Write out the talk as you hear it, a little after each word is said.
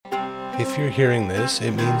If you're hearing this,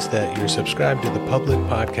 it means that you're subscribed to the public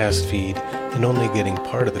podcast feed and only getting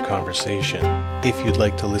part of the conversation. If you'd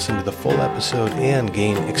like to listen to the full episode and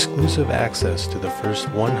gain exclusive access to the first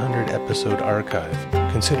 100 episode archive,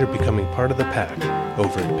 consider becoming part of the pack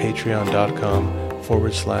over at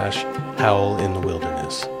patreon.com/Howl in the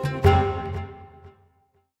Wilderness.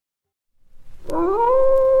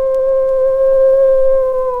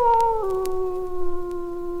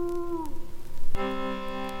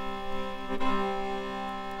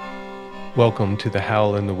 Welcome to the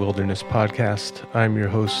Howl in the Wilderness podcast. I'm your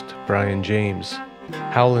host, Brian James.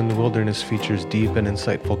 Howl in the Wilderness features deep and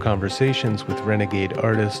insightful conversations with renegade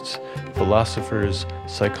artists, philosophers,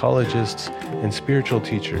 psychologists, and spiritual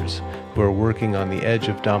teachers who are working on the edge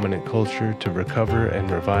of dominant culture to recover and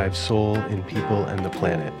revive soul in people and the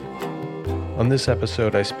planet. On this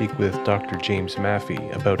episode, I speak with Dr. James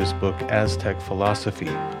Maffie about his book Aztec Philosophy,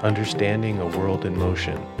 Understanding a World in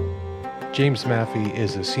Motion. James Maffie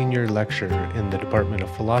is a senior lecturer in the Department of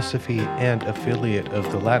Philosophy and affiliate of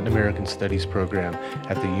the Latin American Studies program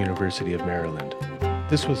at the University of Maryland.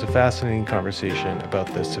 This was a fascinating conversation about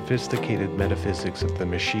the sophisticated metaphysics of the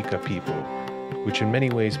Mexica people, which in many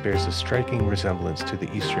ways bears a striking resemblance to the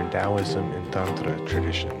Eastern Taoism and Tantra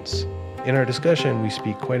traditions. In our discussion, we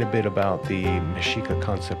speak quite a bit about the Mexica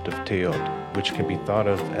concept of teot, which can be thought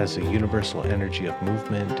of as a universal energy of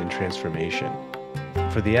movement and transformation.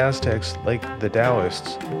 For the Aztecs, like the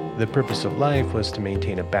Taoists, the purpose of life was to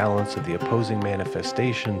maintain a balance of the opposing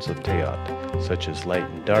manifestations of teot, such as light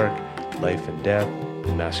and dark, life and death,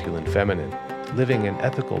 and masculine and feminine. Living an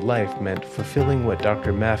ethical life meant fulfilling what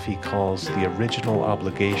Dr. Maffie calls the original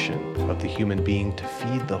obligation of the human being to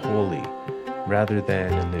feed the holy, rather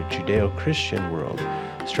than in the Judeo-Christian world,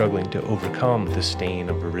 struggling to overcome the stain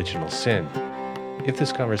of original sin. If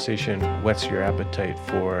this conversation whets your appetite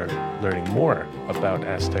for learning more about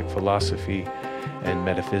Aztec philosophy and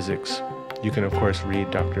metaphysics, you can of course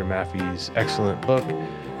read Dr. Maffie's excellent book,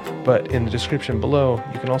 but in the description below,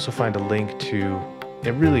 you can also find a link to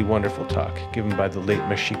a really wonderful talk given by the late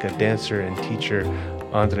Mexica dancer and teacher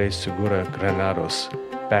Andres Segura Granados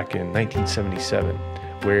back in 1977,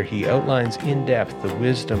 where he outlines in depth the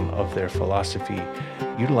wisdom of their philosophy,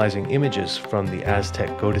 utilizing images from the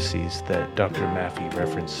Aztec codices that Dr. Maffie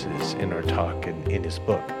references in our talk and in his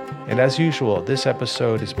book. And as usual, this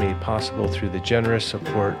episode is made possible through the generous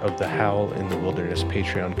support of the Howl in the Wilderness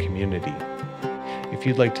Patreon community. If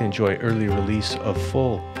you'd like to enjoy early release of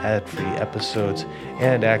full ad-free episodes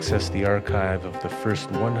and access the archive of the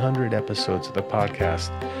first 100 episodes of the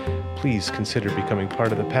podcast, please consider becoming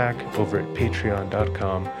part of the pack over at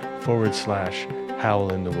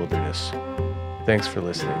patreon.com/Howl in the Wilderness. Thanks for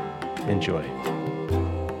listening. Enjoy.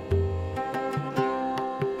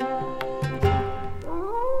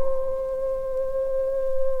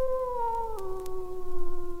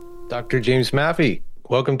 Dr. James Maffie,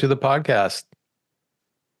 welcome to the podcast.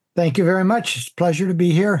 Thank you very much. It's a pleasure to be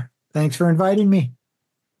here. Thanks for inviting me.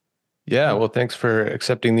 Yeah, well, thanks for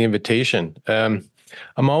accepting the invitation. I'm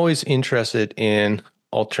always interested in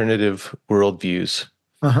alternative worldviews.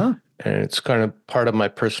 And it's kind of part of my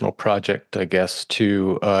personal project, I guess,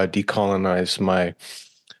 to decolonize my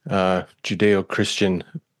Judeo-Christian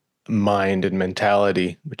mind and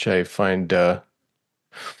mentality, which I find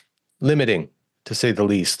limiting, to say the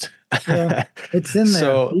least. Yeah, it's in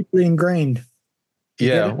there, deeply ingrained.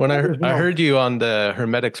 Yeah, when I heard you on the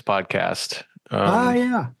Hermetics podcast.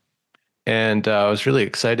 Yeah. And I was really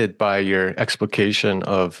excited by your explication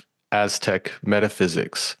of Aztec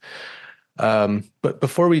metaphysics. But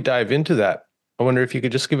before we dive into that, I wonder if you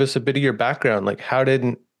could just give us a bit of your background. Like, how did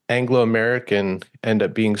an Anglo-American end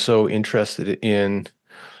up being so interested in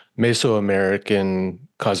Mesoamerican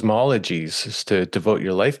cosmologies as to devote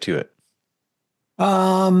your life to it?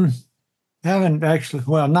 Haven't actually,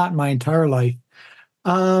 well, not my entire life.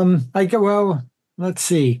 Let's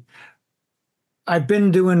see. I've been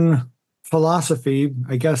doing philosophy,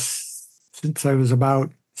 I guess, since I was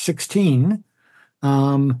about 16.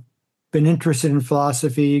 Been interested in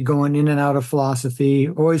philosophy, going in and out of philosophy.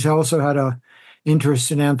 Always also had a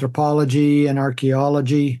interest in anthropology and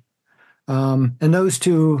archaeology. And those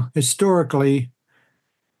two historically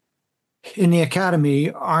in the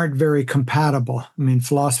academy aren't very compatible. I mean,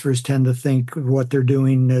 philosophers tend to think what they're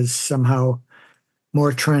doing is somehow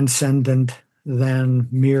more transcendent than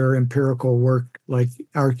mere empirical work like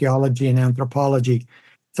archaeology and anthropology.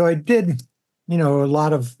 So I did, a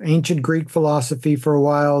lot of ancient Greek philosophy for a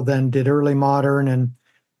while, then did early modern. And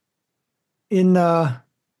in the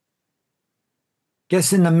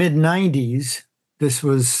mid-90s, this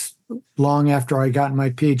was long after I got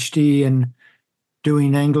my PhD in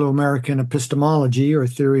doing Anglo-American epistemology or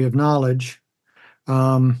theory of knowledge.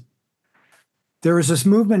 Um, there was this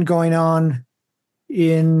movement going on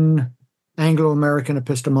in Anglo-American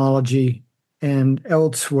epistemology and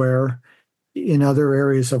elsewhere in other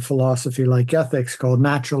areas of philosophy like ethics called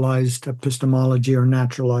naturalized epistemology or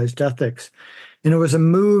naturalized ethics. And it was a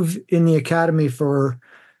move in the academy for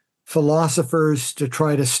philosophers to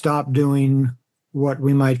try to stop doing what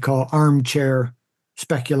we might call armchair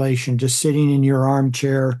speculation, just sitting in your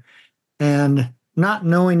armchair and not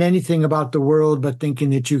knowing anything about the world, but thinking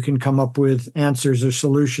that you can come up with answers or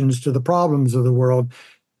solutions to the problems of the world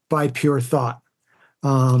by pure thought.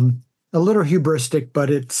 A little hubristic, but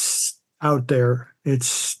it's out there. It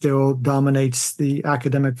still dominates the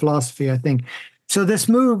academic philosophy, I think. So this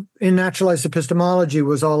move in naturalized epistemology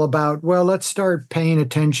was all about, well, let's start paying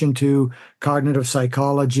attention to cognitive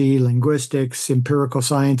psychology, linguistics, empirical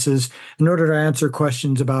sciences in order to answer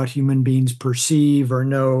questions about human beings perceive or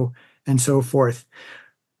know and so forth.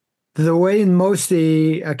 The way most of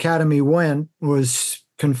the academy went was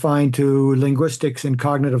confined to linguistics and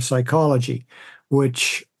cognitive psychology,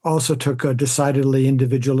 which also took a decidedly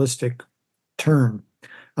individualistic turn,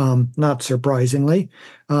 not surprisingly.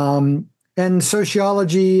 And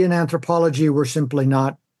sociology and anthropology were simply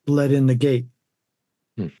not let in the gate.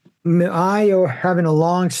 I, having a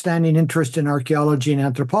long-standing interest in archaeology and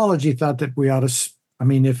anthropology, thought that we ought to,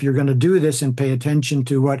 if you're going to do this and pay attention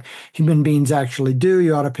to what human beings actually do,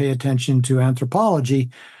 you ought to pay attention to anthropology,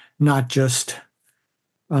 not just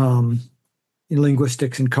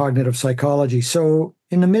linguistics and cognitive psychology. So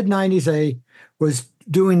in the mid-90s, I was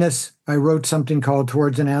doing this. I wrote something called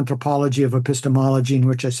Towards an Anthropology of Epistemology, in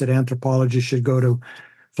which I said anthropologists should go to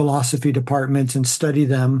philosophy departments and study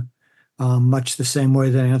them, much the same way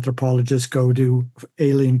that anthropologists go to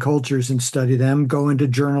alien cultures and study them, go into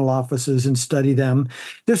journal offices and study them.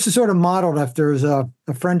 This is sort of modeled after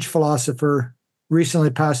a French philosopher recently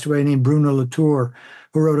passed away named Bruno Latour,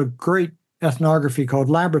 who wrote a great ethnography called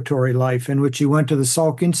Laboratory Life, in which he went to the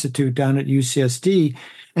Salk Institute down at UCSD,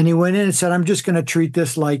 and he went in and said, I'm just going to treat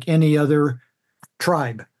this like any other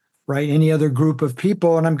tribe, right? Any other group of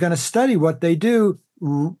people, and I'm going to study what they do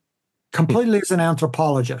completely as an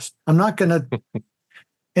anthropologist. I'm not going to,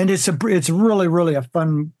 and it's really, really a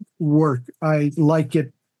fun work. I like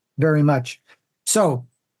it very much. So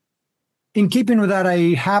in keeping with that,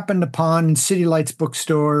 I happened upon City Lights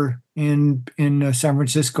bookstore in San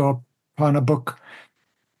Francisco upon a book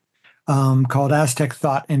called Aztec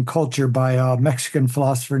Thought and Culture by a Mexican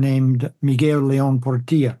philosopher named Miguel León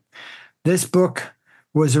Portilla. This book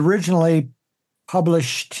was originally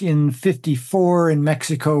published in 1954 in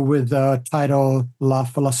Mexico with the title La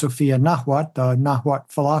Filosofía Náhuatl, the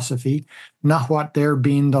Náhuatl philosophy, Náhuatl there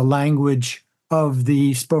being the language of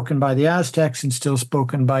the spoken by the Aztecs and still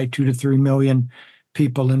spoken by 2 to 3 million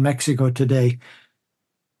people in Mexico today.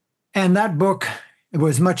 And that book, it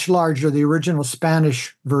was much larger, the original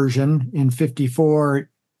Spanish version in 1954,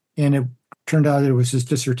 and it turned out it was his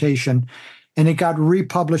dissertation. And it got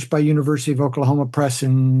republished by University of Oklahoma Press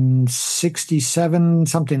in 1967,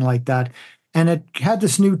 something like that. And it had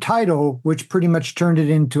this new title, which pretty much turned it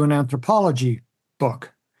into an anthropology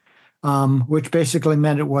book, which basically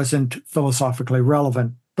meant it wasn't philosophically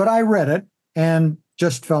relevant. But I read it and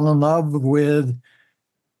just fell in love with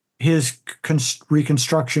his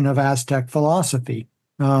reconstruction of Aztec philosophy.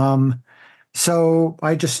 So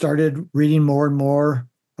I just started reading more and more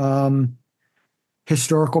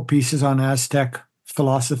historical pieces on Aztec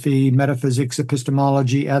philosophy, metaphysics,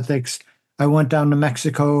 epistemology, ethics. I went down to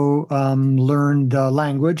Mexico, learned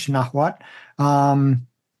language, Nahuatl. And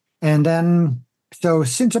then, so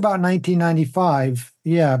since about 1995,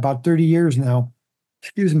 about 30 years now,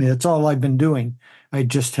 excuse me, that's all I've been doing. I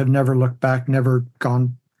just have never looked back, never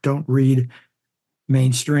gone, don't read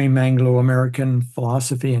mainstream Anglo-American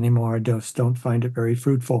philosophy anymore. I just don't find it very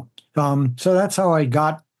fruitful. So that's how I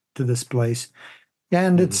got to this place.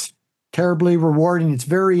 And it's terribly rewarding. It's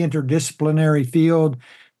very interdisciplinary field: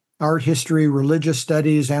 art history, religious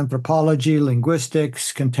studies, anthropology,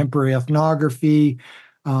 linguistics, contemporary ethnography,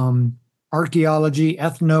 archaeology,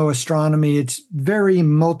 ethnoastronomy. It's very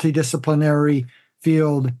multidisciplinary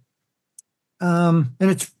field. And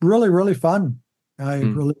it's really, really fun. I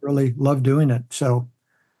really, really love doing it. So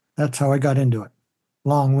that's how I got into it.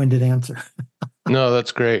 Long-winded answer. No,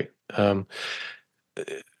 that's great.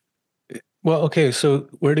 Well, okay, so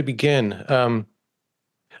where to begin?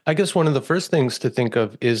 I guess one of the first things to think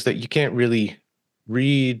of is that you can't really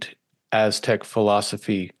read Aztec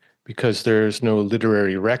philosophy because there's no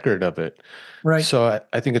literary record of it. Right. So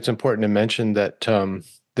I think it's important to mention that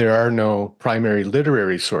there are no primary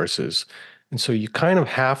literary sources. And so you kind of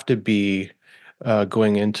have to be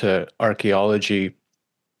going into archaeology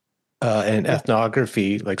and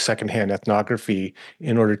ethnography, like secondhand ethnography,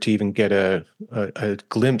 in order to even get a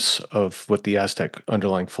glimpse of what the Aztec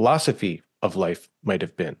underlying philosophy of life might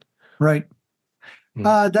have been. Right.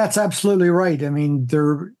 That's absolutely right. I mean,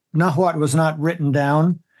 Nahuatl was not written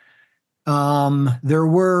down. There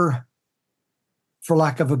were, for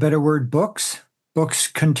lack of a better word, books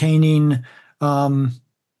containing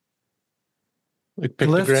Like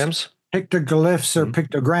pictograms? Pictoglyphs or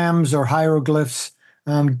pictograms or hieroglyphs.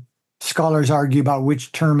 Scholars argue about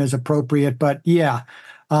which term is appropriate, but yeah.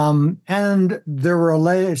 And there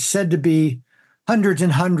were said to be hundreds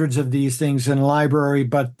and hundreds of these things in the library,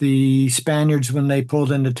 but the Spaniards, when they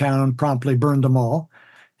pulled into town, promptly burned them all,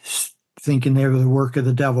 thinking they were the work of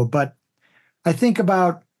the devil. But I think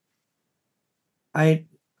I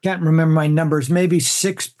can't remember my numbers, maybe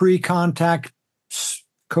 6 pre-contact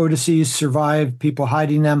codices survived, people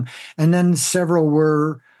hiding them, and then several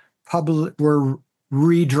were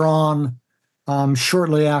redrawn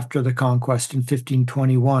shortly after the conquest in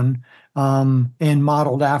 1521 and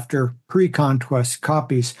modeled after pre-conquest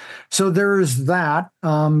copies. So there's that.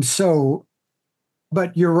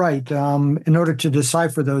 But you're right. In order to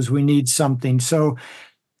decipher those, we need something. So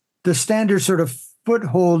the standard sort of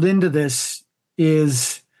foothold into this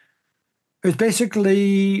is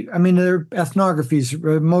basically, I mean, their ethnographies.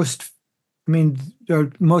 The most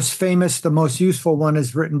famous, the most useful one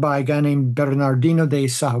is written by a guy named Bernardino de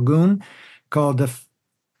Sahagún,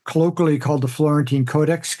 colloquially called the Florentine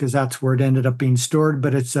Codex, because that's where it ended up being stored,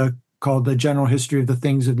 but it's called the General History of the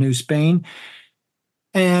Things of New Spain.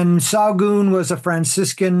 And Sahagún was a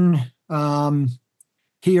Franciscan.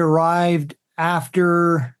 He arrived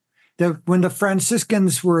after when the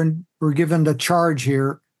Franciscans were given the charge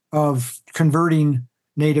here of converting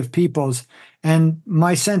native peoples. And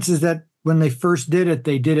my sense is that when they first did it,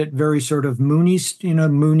 they did it very sort of Moonist, the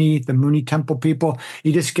Mooney Temple people.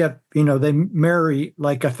 You just get, they marry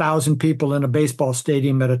like 1,000 people in a baseball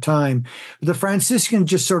stadium at a time. The Franciscans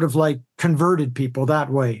just sort of like converted people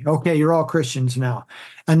that way. Okay, you're all Christians now.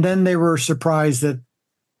 And then they were surprised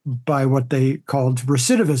by what they called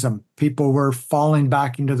recidivism. People were falling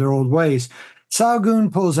back into their old ways.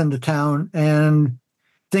 Sahagún pulls into town and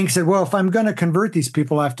thinks that, well, if I'm going to convert these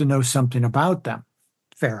people, I have to know something about them.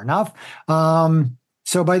 Fair enough.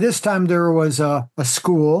 So by this time, there was a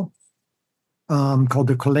school called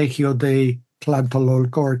the Colegio de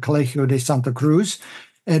Tlatelolco or Colegio de Santa Cruz,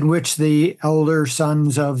 in which the elder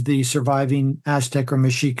sons of the surviving Aztec or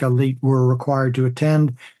Mexica elite were required to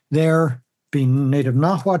attend. There, being native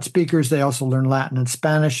Nahuatl speakers, they also learned Latin and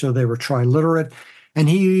Spanish, so they were triliterate. And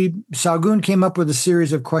Sahagún came up with a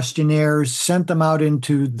series of questionnaires, sent them out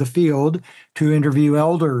into the field to interview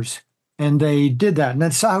elders. And they did that. And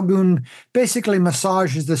then Sahagún basically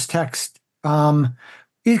massages this text.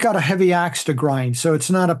 He's got a heavy axe to grind. So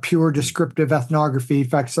it's not a pure descriptive ethnography. In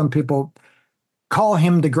fact, some people call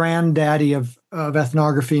him the granddaddy of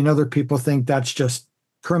ethnography, and other people think that's just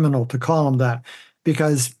criminal to call him that,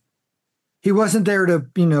 because he wasn't there to,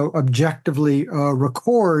 objectively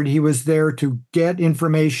record. He was there to get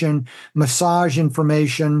information, massage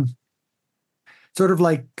information, sort of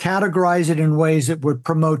like categorize it in ways that would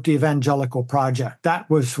promote the evangelical project. That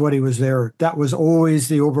was what he was there. That was always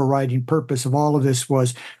the overriding purpose of all of this,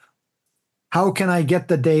 was how can I get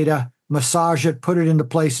the data, massage it, put it into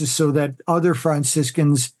places so that other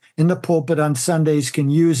Franciscans in the pulpit on Sundays can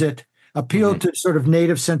use it, appeal to sort of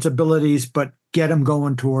native sensibilities, but get them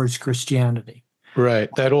going towards Christianity. Right.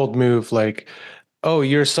 That old move, like, oh,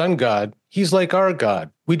 your sun god, he's like our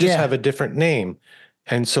God. We just have a different name.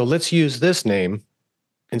 And so let's use this name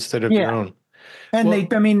instead of your own.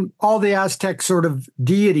 And all the Aztec sort of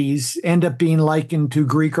deities end up being likened to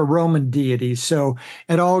Greek or Roman deities. So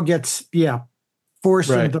it all gets, forced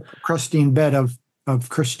into the crusting bed of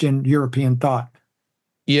Christian European thought.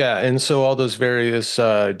 Yeah. And so all those various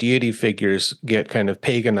deity figures get kind of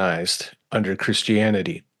paganized under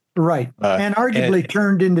Christianity. Right. And arguably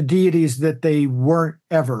turned into deities that they weren't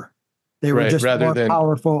ever. They were just more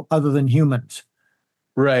powerful other than humans.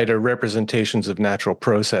 Right, or representations of natural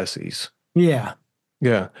processes. Yeah.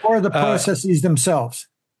 Yeah. Or the processes themselves.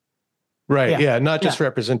 Right, yeah, not just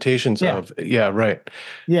representations of, right.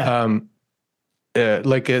 Yeah.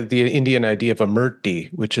 Like the Indian idea of a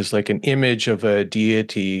murti, which is like an image of a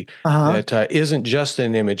deity that isn't just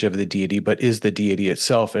an image of the deity, but is the deity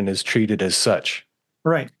itself and is treated as such.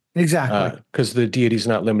 Right, exactly. Because the deity is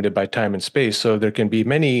not limited by time and space, so there can be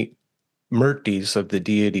many murtis of the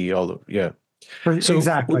deity. So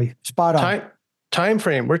exactly. Spot on. Time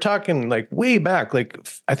frame, we're talking like way back, like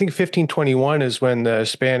I think 1521 is when the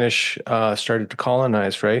Spanish started to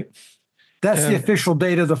colonize, right? That's the And official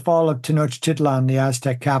date of the fall of Tenochtitlan, the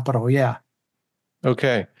Aztec capital. Yeah.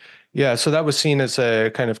 okay. Yeah, so that was seen as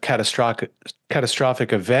a kind of catastrophic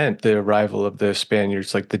event, the arrival of the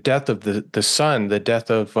Spaniards, like the death of the sun, the death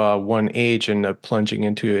of one age and plunging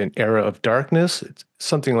into an era of darkness. It's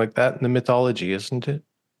something like that in the mythology, isn't it?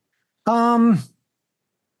 Um,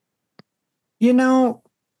 you know,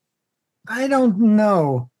 I don't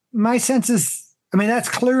know. My sense is, I mean, that's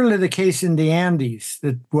clearly the case in the Andes,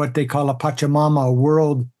 that what they call a Pachamama, a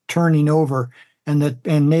world turning over, and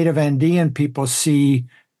native Andean people see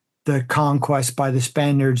the conquest by the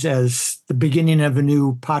Spaniards as the beginning of a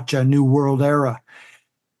new Pacha, new world era.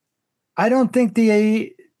 I don't think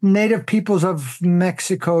the native peoples of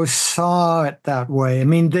Mexico saw it that way. I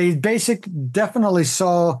mean, they definitely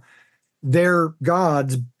saw their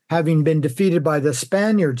gods having been defeated by the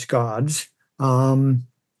Spaniards' gods.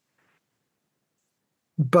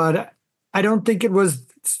 But I don't think it was.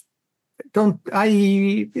 Don't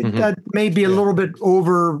I? That may be a Yeah. little bit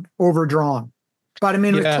overdrawn. But I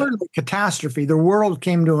mean, it was Yeah. clearly a catastrophe. The world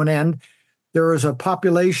came to an end. There was a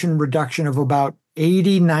population reduction of about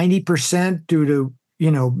 80-90% due to,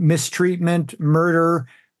 mistreatment, murder,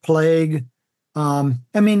 plague. I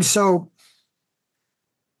mean, so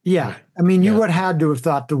yeah, Right. I mean, you Yeah. would have had to have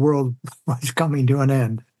thought the world was coming to an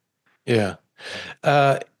end. Yeah.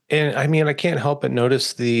 Uh, and I mean, I can't help but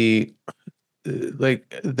notice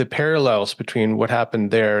like the parallels between what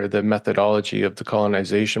happened there, the methodology of the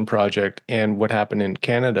colonization project, and what happened in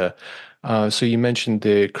Canada. So you mentioned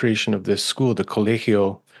the creation of this school, the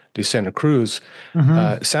Colegio de Santa Cruz.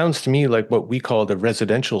 Hmm. Sounds to me like what we call the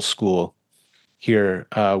residential school here,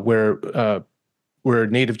 where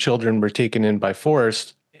Native children were taken in by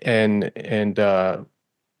force and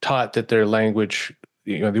taught that their language,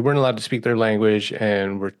 they weren't allowed to speak their language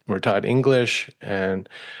and were taught English. And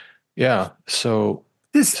yeah, so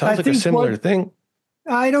This, I sounds like a think, similar thing.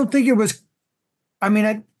 I don't think it was. I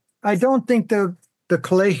mean, I don't think the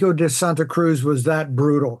Colegio de Santa Cruz was that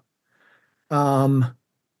brutal. Um,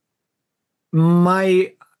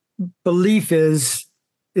 my belief is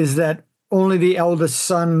that only the eldest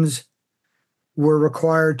sons were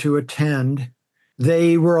required to attend.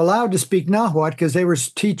 They were allowed to speak Nahuatl because they were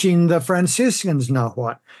teaching the Franciscans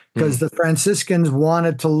Nahuatl, because Mhm. the Franciscans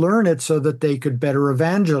wanted to learn it so that they could better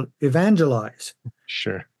evangelize.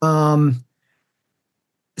 Sure.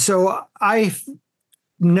 So I've So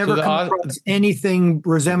never the come across anything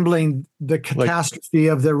resembling the like catastrophe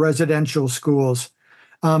of the residential schools.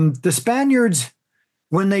 The Spaniards,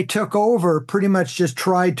 when they took over, pretty much just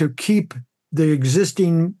tried to keep the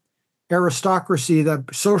existing aristocracy, the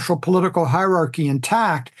social political hierarchy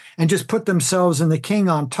intact, and just put themselves and the king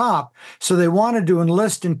on top. So they wanted to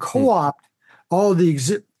enlist and hmm, co-opt all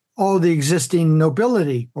the existing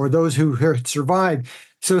nobility or those who had survived.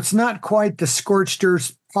 So it's not quite the scorched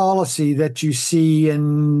earth policy that you see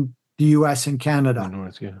in the U.S. and the Canada.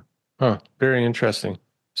 North, yeah. Huh, very interesting.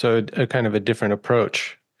 So a kind of a different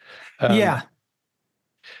approach. Um, Yeah,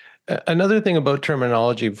 Another thing about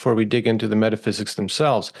terminology before we dig into the metaphysics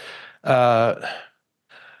themselves, uh,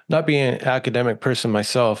 not being an academic person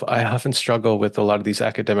myself, I often struggle with a lot of these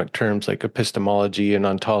academic terms like epistemology and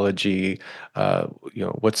ontology.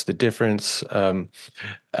 What's the difference? Uh,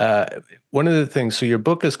 One of the things, so your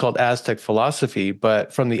book is called Aztec Philosophy,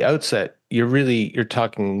 but from the outset, you're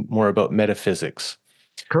talking more about metaphysics.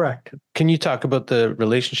 correct. Can you talk about the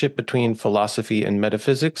relationship between philosophy and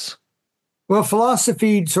metaphysics? Well,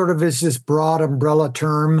 philosophy sort of is this broad umbrella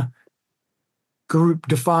term, group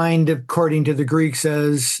defined according to the Greeks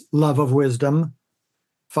as love of wisdom,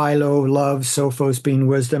 philo, love, sophos being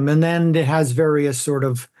wisdom, and then it has various sort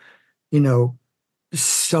of, you know,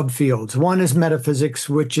 subfields. One is metaphysics,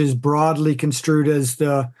 which is broadly construed as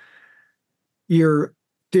your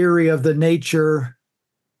theory of the nature,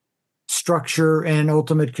 structure, and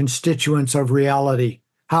ultimate constituents of reality.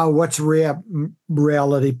 What's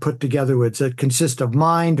reality put together? Does it consist of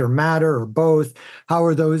mind or matter or both? How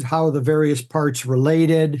are the various parts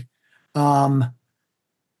related? Um,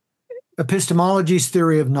 Epistemology's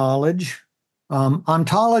theory of knowledge.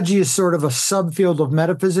 Ontology is sort of a subfield of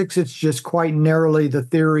metaphysics. It's just quite narrowly the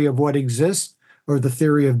theory of what exists or the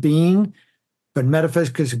theory of being. But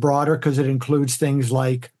metaphysics is broader because it includes things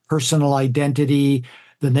like personal identity,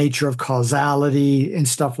 the nature of causality, and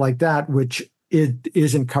stuff like that, which it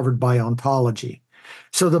isn't covered by ontology.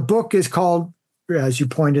 So the book is called, as you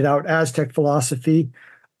pointed out, Aztec Philosophy.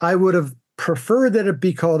 I would have preferred that it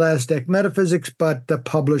be called Aztec Metaphysics, but the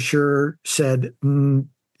publisher said,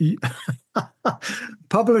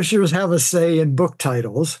 publishers have a say in book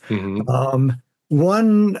titles. Hmm. Um,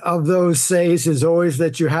 One of those says is always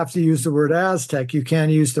that you have to use the word Aztec. You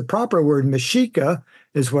can't use the proper word. Mexica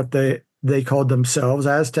is what they called themselves.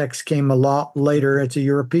 Aztecs came a lot later. It's a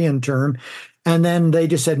European term. And then they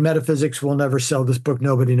just said, metaphysics will never sell this book.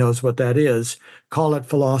 Nobody knows what that is. Call it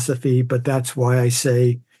philosophy. But that's why I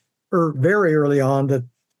say very early on that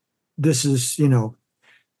this is,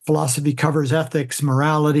 philosophy covers ethics,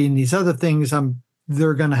 morality, and these other things.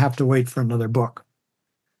 They're going to have to wait for another book.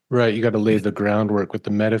 Right. You got to lay the groundwork with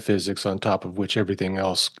the metaphysics on top of which everything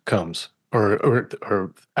else comes, or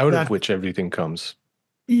out of which everything comes.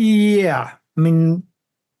 Yeah. I mean,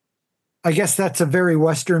 I guess that's a very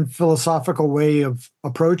Western philosophical way of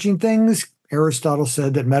approaching things. Aristotle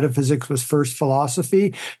said that metaphysics was first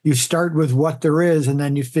philosophy. You start with what there is, and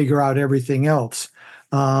then you figure out everything else.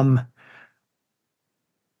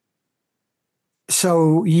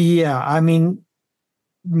 So, yeah, I mean,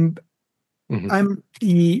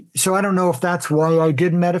 so I don't know if that's why I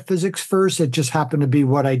did metaphysics first. It just happened to be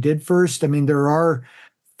what I did first. I mean, there are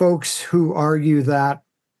folks who argue that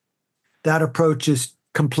that approach is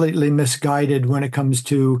completely misguided when it comes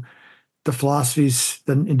to the philosophies,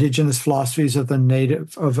 the indigenous philosophies of the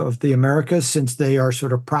native of the Americas, since they are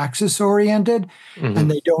sort of praxis oriented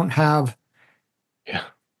and they don't have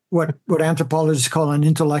what anthropologists call an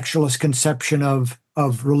intellectualist conception of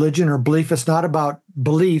religion or belief. It's not about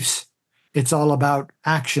beliefs. It's all about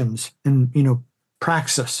actions and,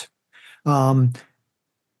 praxis. And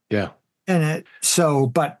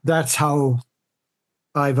but that's how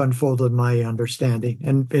I've unfolded my understanding,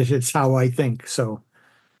 and it's how I think. So,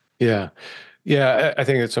 yeah, I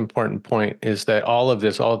think it's an important point is that all of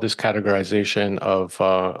this categorization of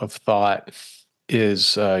thought is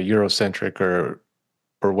Eurocentric or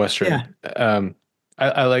Western. yeah.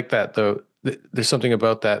 I like that though. There's something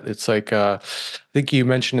about that. It's like I think you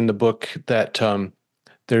mentioned in the book that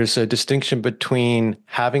there's a distinction between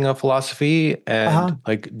having a philosophy and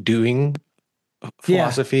like doing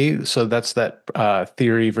philosophy. Yeah. So that's that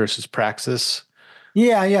theory versus praxis.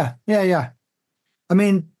 Yeah. I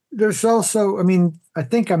mean, there's also, I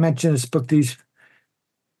think I mentioned this book,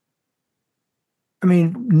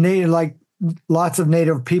 like lots of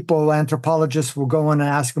Native people, anthropologists will go in and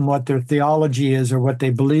ask them what their theology is or what they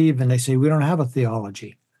believe, and they say, we don't have a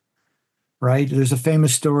theology, right? There's a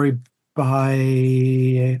famous story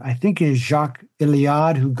by, I think it is Jacques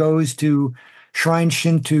Iliad, who goes to Shrine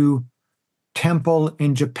Shinto temple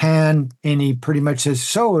in Japan, and he pretty much says,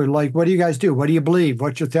 so, like, what do you guys do? What do you believe?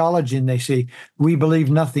 What's your theology? And they say, we believe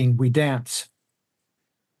nothing, we dance.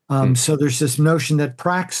 So there's this notion that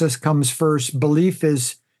praxis comes first. Belief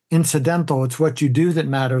is incidental. It's what you do that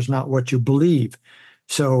matters, not what you believe.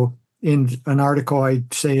 So in an article, I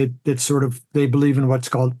say it's sort of, they believe in what's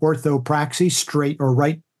called orthopraxy, straight or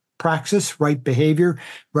right praxis, right behavior,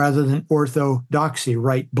 rather than orthodoxy,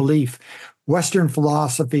 right belief. Western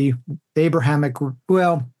philosophy, Abrahamic,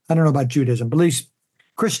 well, I don't know about Judaism, but at least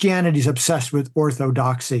Christianity is obsessed with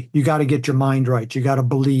orthodoxy. You got to get your mind right. You got to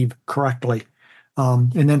believe correctly.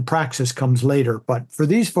 And then praxis comes later. But for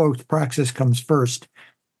these folks, praxis comes first.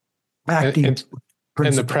 And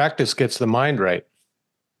the practice gets the mind right.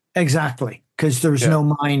 Exactly, because there's no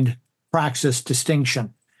mind praxis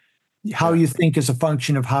distinction. How you think is a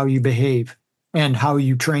function of how you behave and how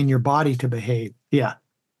you train your body to behave. Yeah,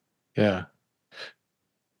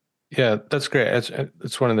 that's great.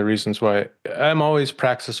 It's one of the reasons why I'm always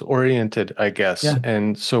praxis oriented, I guess. Yeah.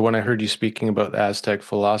 And so when I heard you speaking about Aztec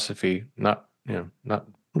philosophy, not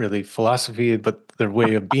really philosophy, but their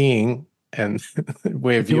way of being and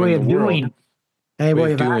way of viewing the world.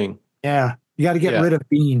 Way of doing. Yeah. You got to get rid of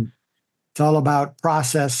being. It's all about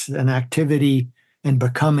process and activity and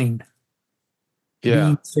becoming.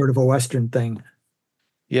 Being sort of a Western thing.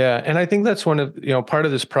 Yeah. And I think that's one of, part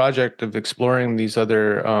of this project of exploring these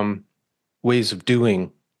other ways of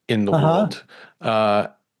doing in the world.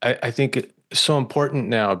 I think it's so important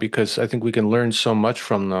now because I think we can learn so much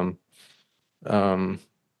from them.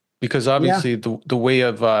 Because obviously the way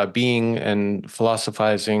of being and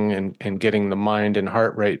philosophizing and getting the mind and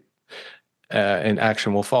heart right and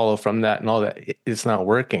action will follow from that and all that. It's not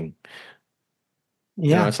working.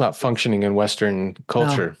 Yeah. It's not functioning in Western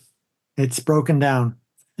culture. No, it's broken down.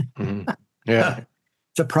 Yeah.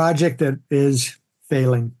 It's a project that is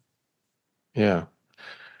failing. Yeah.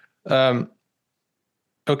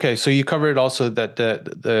 Okay, so you covered also that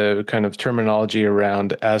the kind of terminology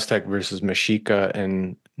around Aztec versus Mexica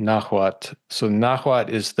and Nahuatl. So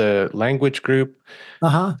Nahuatl is the language group.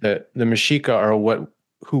 The Mexica are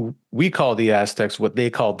who we call the Aztecs, what they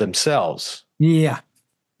called themselves. Yeah.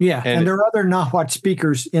 And there are other Nahuatl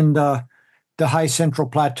speakers in the high central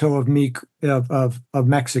plateau of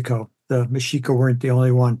Mexico. The Mexica weren't the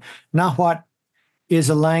only one. Nahuatl is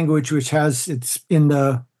a language which it's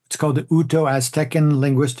called the Uto-Aztecan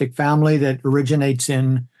linguistic family that originates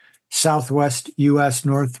in southwest U.S.,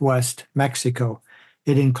 northwest Mexico.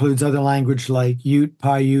 It includes other language like Ute,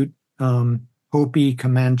 Paiute, Hopi,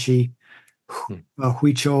 Comanche,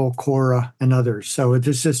 Huichol, Cora, and others. So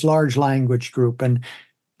it's this large language group, and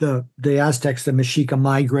the Aztecs, the Mexica,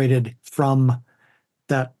 migrated from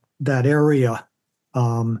that area,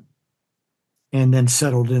 and then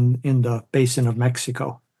settled in the basin of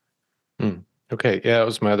Mexico. Okay, yeah, that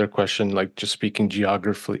was my other question. Like just speaking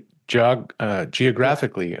geographically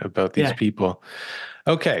about these people.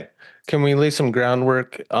 Okay, can we lay some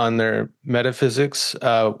groundwork on their metaphysics?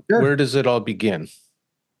 Sure. Where does it all begin?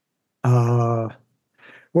 Well,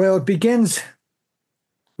 it begins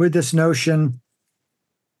with this notion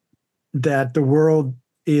that the world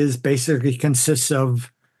is basically consists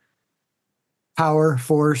of power,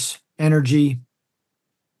 force, energy,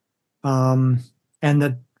 and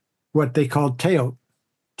that what they call teot,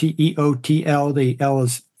 Teotl. The L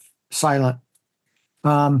is silent,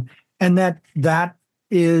 and that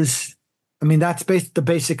is, that's the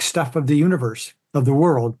basic stuff of the universe, of the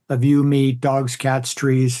world, of you, me, dogs, cats,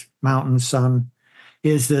 trees, mountains, sun,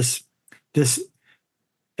 is this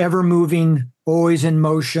ever moving, always in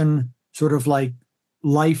motion, sort of like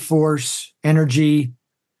life force, energy,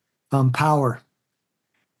 power.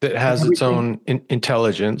 That has its own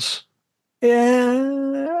intelligence.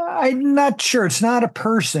 I'm not sure. It's not a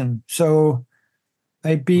person, so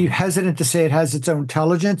I'd be hesitant to say it has its own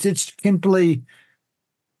intelligence. It's simply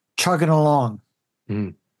chugging along.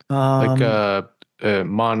 Like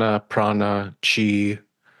mana, prana, chi,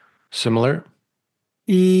 similar?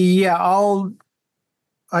 Yeah,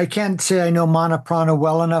 I can't say I know mana prana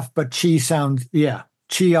well enough, but chi sounds,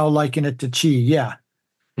 chi, I'll liken it to chi, yeah.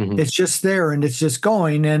 It's just there and it's just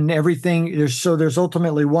going, and everything, there's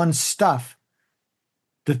ultimately one stuff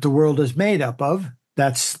that the world is made up of.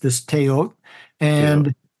 That's this teot,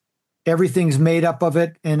 and everything's made up of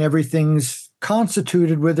it, and everything's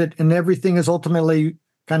constituted with it, and everything is ultimately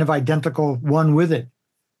kind of identical, one with it,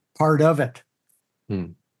 part of it.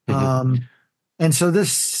 And so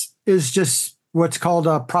this is just what's called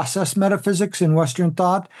a process metaphysics in Western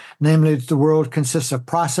thought, namely the world consists of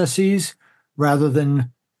processes rather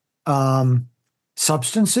than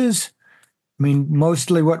substances.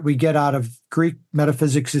 Mostly what we get out of Greek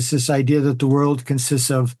metaphysics is this idea that the world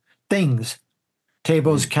consists of things: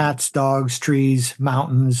 tables, cats, dogs, trees,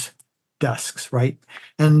 mountains, desks, right?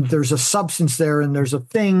 And there's a substance there and there's a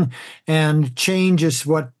thing, and change is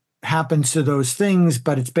what happens to those things,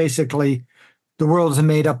 but it's basically the world is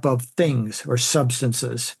made up of things or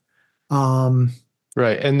substances.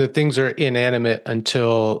 Right. And the things are inanimate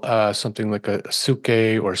until something like a suke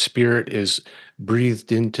or spirit is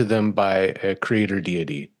breathed into them by a creator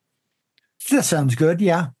deity. That sounds good.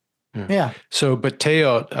 Yeah. So, but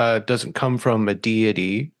teot doesn't come from a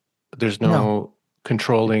deity. There's no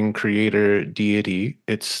controlling creator deity.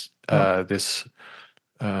 It's this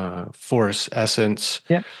force, essence.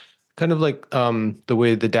 Yeah. Kind of like the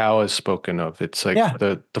way the Tao is spoken of. It's like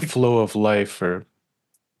the flow of life, or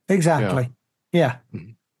exactly. Yeah.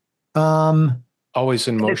 Always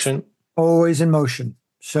in motion. Always in motion.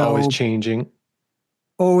 So always changing.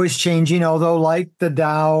 Always changing. Although, like the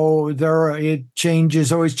Tao, it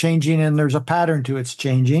changes, always changing, and there's a pattern to its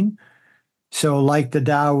changing. So, like the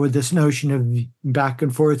Tao, with this notion of back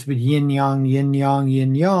and forth with yin yang, yin yang,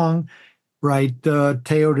 yin yang, right? The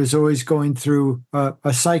teot is always going through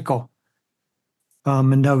a cycle.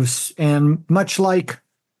 And much like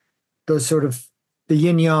those sort of the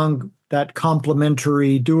yin yang, that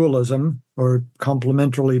complementary dualism or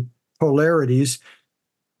complementary polarities,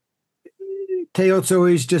 teot's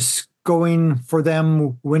always just going for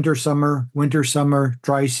them: winter, summer,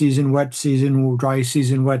 dry season, wet season,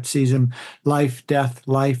 life, death,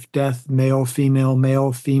 male,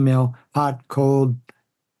 female, hot, cold,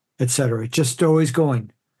 etc. Just always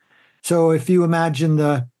going. So if you imagine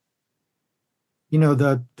the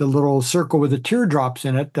little circle with the teardrops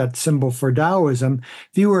in it, that symbol for Taoism,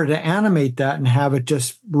 if you were to animate that and have it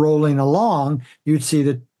just rolling along, you'd see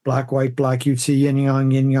that black, white, black, you'd see yin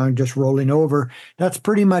yang just rolling over. That's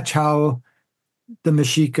pretty much how the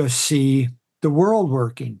Mexica see the world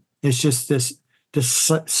working. It's just this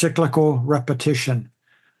cyclical repetition.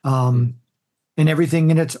 And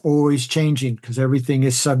everything in it's always changing because everything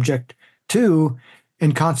is subject to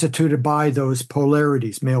and constituted by those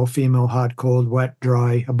polarities: male, female, hot, cold, wet,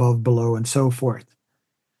 dry, above, below, and so forth.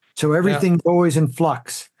 So everything's always in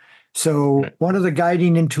flux. So one of the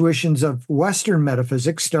guiding intuitions of Western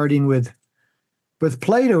metaphysics, starting with with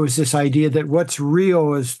Plato is this idea that what's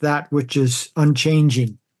real is that which is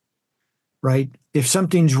unchanging, right? If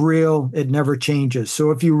something's real, it never changes.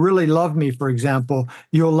 So if you really love me, for example,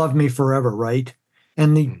 you'll love me forever, right?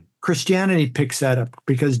 And the Christianity picks that up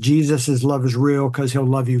because Jesus' love is real because he'll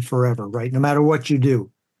love you forever, right? No matter what you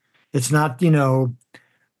do. It's not,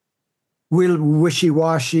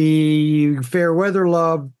 wishy-washy, fair weather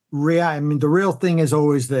love. I mean, the real thing is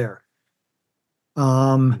always there.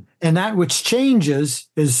 And that which changes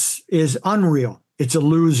is unreal. It's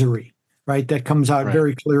illusory, right? That comes out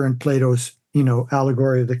very clear in Plato's,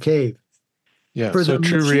 allegory of the cave. Yeah. So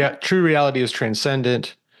true reality is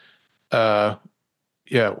transcendent.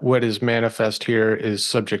 What is manifest here is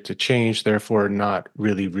subject to change, therefore not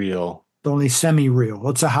really real. It's only semi-real.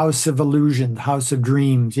 It's a house of illusion, the house of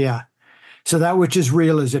dreams. Yeah. So that which is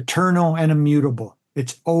real is eternal and immutable.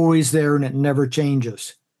 It's always there and it never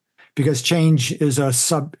changes. Because change is a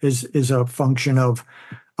function of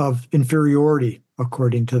inferiority,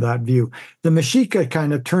 according to that view. The Mexica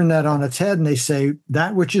kind of turn that on its head and they say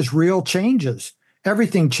that which is real changes.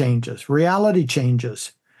 Everything changes. Reality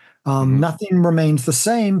changes. Nothing remains the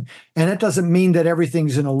same. And it doesn't mean that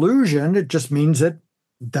everything's an illusion. It just means that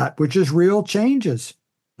which is real changes,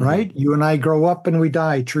 right? You and I grow up and we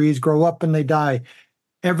die. Trees grow up and they die.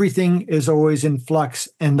 Everything is always in flux.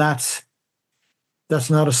 And that's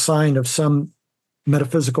not a sign of some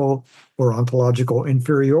metaphysical or ontological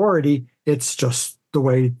inferiority. It's just the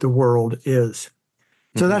way the world is.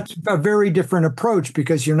 So that's a very different approach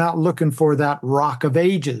because you're not looking for that rock of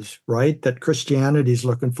ages, right? That Christianity is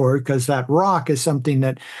looking for, because that rock is something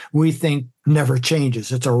that we think never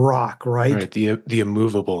changes. It's a rock, right? Right, the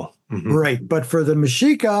immovable. Right. But for the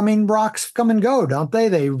Mexica, I mean, rocks come and go, don't they?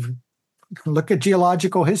 They look at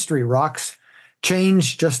geological history. Rocks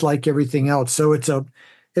change just like everything else. So it's a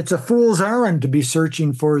fool's errand to be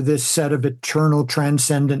searching for this set of eternal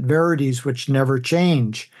transcendent verities which never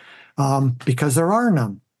change, because there are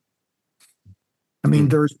none. I mean,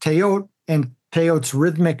 there's Teot and Teot's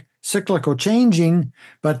rhythmic cyclical changing,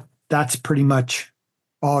 but that's pretty much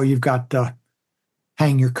all you've got to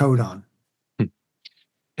hang your coat on.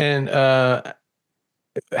 And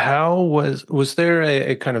how was there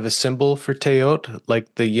a kind of a symbol for Teot,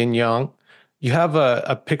 like the yin yang? You have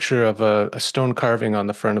a picture of a stone carving on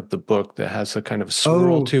the front of the book that has a kind of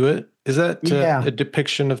swirl to it. Is that a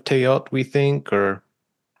depiction of Teot, we think, or?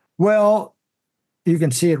 Well, you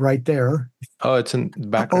can see it right there. Oh, it's in the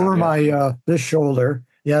background. Over my this shoulder.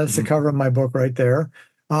 Yeah, that's the cover of my book right there.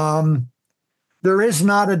 There is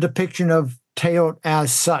not a depiction of Teot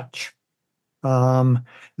as such.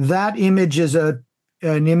 That image is an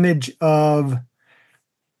image of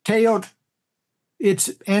Teot.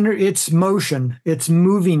 Its motion, its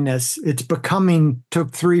movingness, its becoming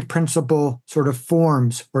took three principal sort of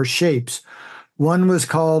forms or shapes. One was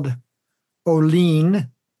called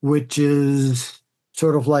Olin, which is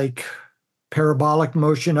sort of like parabolic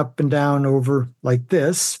motion up and down over like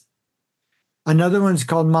this. Another one's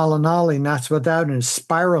called Malinali, and that's what that is,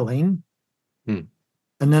 spiraling. And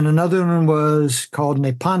then another one was called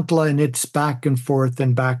Nepantla, and it's back and forth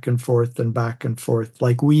and back and forth and back and forth,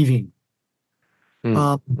 like weaving.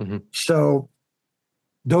 So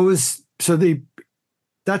that's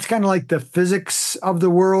kind of like the physics of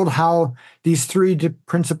the world, how these three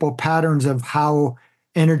principal patterns of how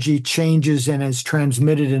energy changes and is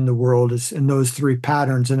transmitted in the world is in those three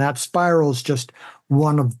patterns. And that spiral is just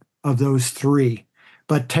one of those three.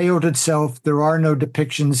 But Teot itself, there are no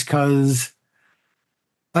depictions because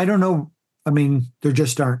I don't know. I mean, there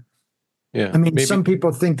just aren't. Yeah. I mean, some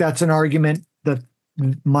people think that's an argument that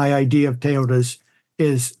my idea of Teot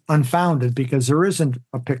is unfounded because there isn't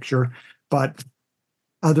a picture, but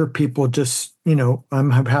other people just,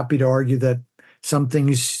 I'm happy to argue that some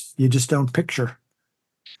things you just don't picture.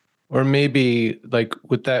 Or maybe like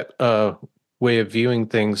with that way of viewing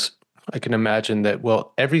things, I can imagine that,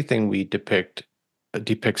 well, everything we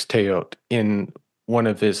depicts Teot in one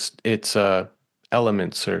of its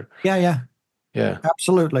elements or. Yeah.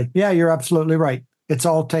 Absolutely. Yeah, you're absolutely right. It's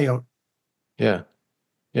all Teot. Yeah.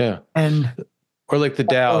 And or like the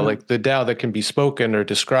Tao, like the Tao that can be spoken or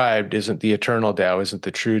described isn't the eternal Tao, isn't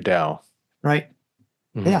the true Tao. Right.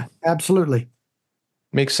 Yeah, absolutely.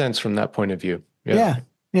 Makes sense from that point of view. Yeah.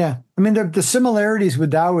 I mean, the similarities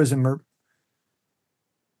with Taoism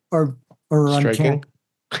are striking.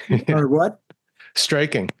 Or what?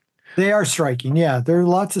 Striking. They are striking. Yeah, there are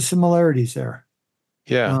lots of similarities there.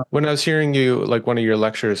 Yeah. When I was hearing you, like one of your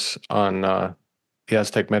lectures on the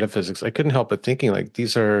Aztec metaphysics, I couldn't help but thinking like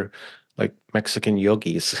these are like Mexican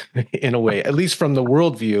yogis in a way, at least from the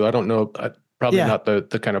worldview. I don't know, probably not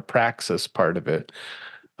the kind of praxis part of it.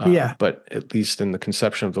 Yeah. but at least in the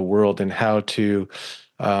conception of the world and how to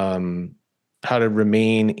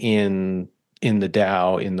remain in the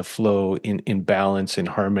Tao, in the flow, in balance, in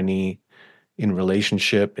harmony, in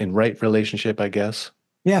relationship, in right relationship, I guess.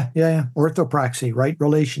 Yeah. Yeah. Yeah. Orthopraxy, right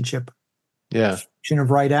relationship, Yeah. action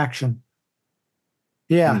of right action.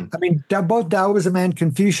 Yeah. Mm. I mean, both Taoism and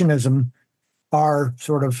Confucianism are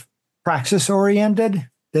sort of praxis oriented.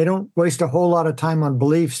 They don't waste a whole lot of time on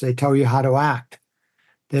beliefs. They tell you how to act.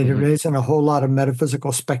 There Hmm. isn't a whole lot of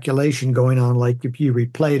metaphysical speculation going on. Like if you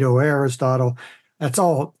read Plato, Aristotle, that's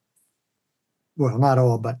all, well, not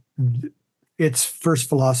all, but it's first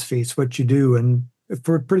philosophy. It's what you do. And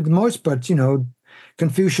for the most part,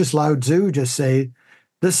 Confucius, Lao Tzu just say,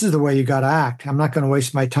 this is the way you got to act. I'm not going to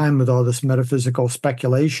waste my time with all this metaphysical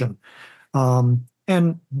speculation.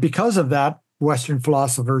 And because of that, Western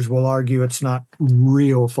philosophers will argue it's not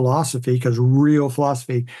real philosophy because real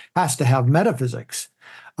philosophy has to have metaphysics.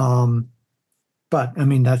 Um, but I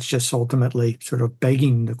mean, that's just ultimately sort of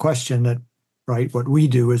begging the question that, right, what we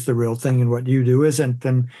do is the real thing and what you do isn't.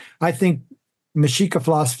 And I think Mexica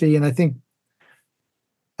philosophy, and I think,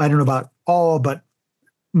 I don't know about all, but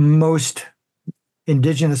most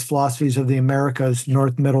indigenous philosophies of the Americas,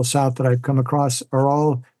 North, Middle, South, that I've come across are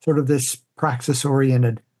all sort of this praxis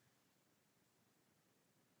oriented.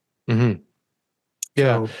 Hmm.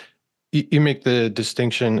 Yeah. So, You make the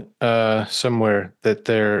distinction somewhere that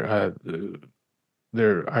there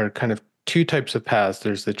are kind of two types of paths.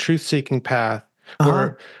 There's the truth-seeking path,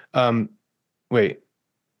 uh-huh. or wait,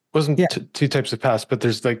 wasn't Yeah, two types of paths, but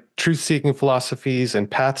there's like truth-seeking philosophies and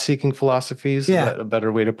path-seeking philosophies. Is yeah, that a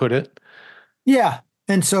better way to put it? yeah.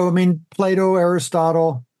 And so, I mean, Plato,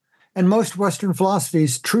 Aristotle, and most Western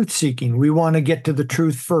philosophies, truth seeking. We want to get to the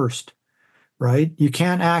truth first, right? You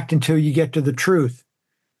can't act until you get to the truth.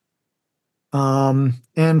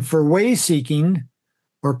 And for way seeking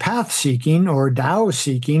or path seeking or Tao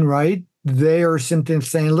seeking, right? They are simply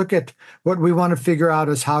saying, look at what we want to figure out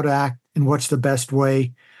is how to act and what's the best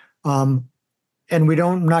way. Um, and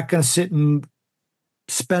I'm not going to sit and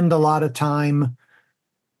spend a lot of time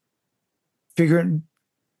figuring,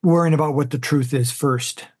 worrying about what the truth is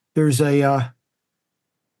first. There's a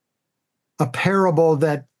parable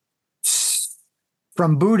that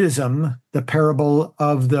from Buddhism, the parable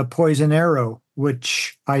of the poison arrow,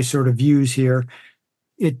 which I sort of use here.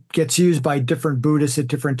 It gets used by different Buddhists at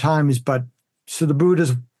different times, but so the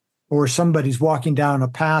Buddha's or somebody's walking down a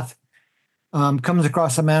path, comes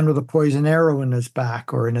across a man with a poison arrow in his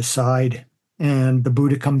back or in his side. And the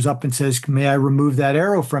Buddha comes up and says, may I remove that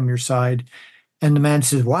arrow from your side? And the man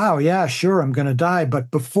says, wow, yeah, sure, I'm going to die. But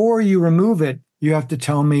before you remove it, you have to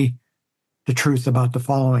tell me the truth about the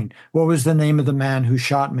following. What was the name of the man who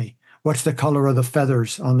shot me? What's the color of the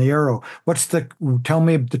feathers on the arrow? Tell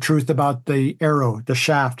me the truth about the arrow, the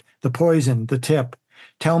shaft, the poison, the tip.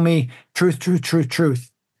 Tell me truth, truth, truth,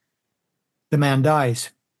 truth. The man dies.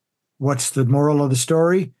 What's the moral of the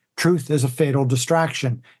story? Truth is a fatal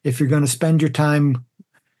distraction. If you're going to spend your time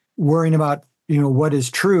worrying about, what is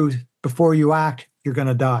truth before you act, you're going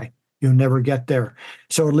to die. You'll never get there.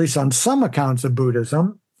 So at least on some accounts of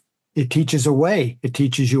Buddhism, it teaches a way. It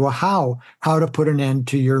teaches you a how to put an end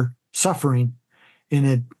to your suffering in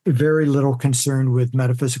a very little concern with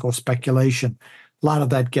metaphysical speculation. A lot of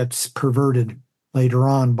that gets perverted later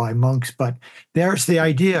on by monks, but there's the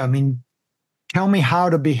idea. I mean, tell me how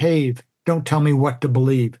to behave. Don't tell me what to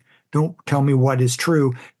believe. Don't tell me what is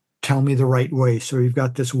true. Tell me the right way. So you've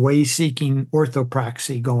got this way seeking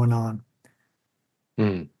orthopraxy going on.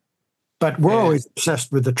 Mm. But we're Yeah. always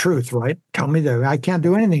obsessed with the truth, right? Tell me that I can't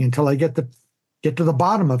do anything until I get to the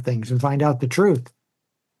bottom of things and find out the truth.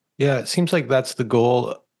 Yeah, it seems like that's the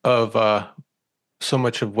goal of so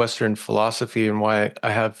much of Western philosophy and why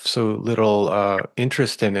I have so little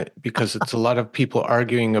interest in it, because it's a lot of people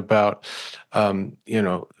arguing about,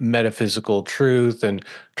 metaphysical truth and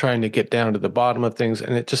trying to get down to the bottom of things,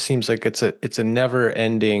 and it just seems like it's a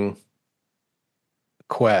never-ending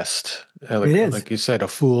quest, It like is. like you said, a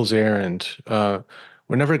fool's errand. We're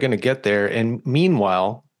never going to get there, and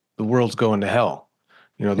meanwhile, the world's going to hell.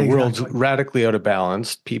 The world's Exactly. radically out of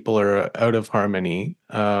balance. People are out of harmony.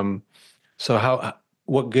 So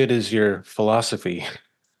what good is your philosophy?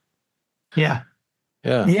 Yeah.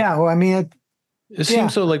 Yeah. Yeah. Well, I mean, It seems yeah,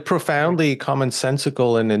 so like profoundly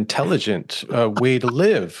commonsensical and intelligent way to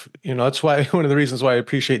live. That's why one of the reasons why I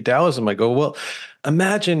appreciate Taoism. I go, well,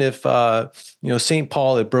 imagine if St.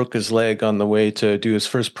 Paul had broke his leg on the way to do his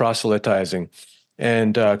first proselytizing,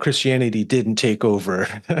 and Christianity didn't take over,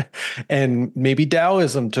 and maybe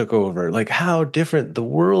Taoism took over. Like how different the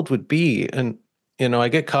world would be. And I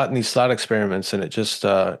get caught in these thought experiments, and it just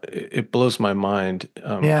it blows my mind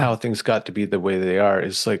Yeah. how things got to be the way they are.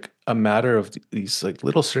 It's like a matter of these like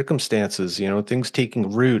little circumstances, things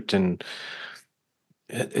taking root, and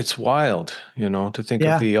it's wild, to think of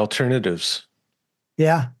Yeah. the alternatives.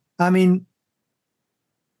 Yeah. I mean,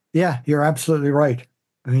 yeah, you're absolutely right.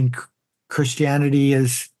 I mean, Christianity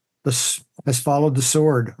has followed the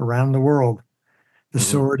sword around the world, the Hmm.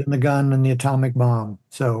 sword and the gun and the atomic bomb.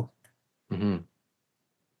 So, Hmm.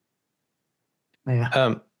 yeah.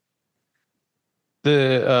 Um,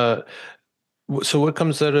 the so what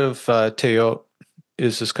comes out of Teo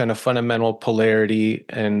is this kind of fundamental polarity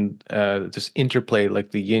and this interplay,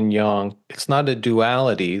 like the yin yang. It's not a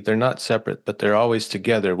duality; they're not separate, but they're always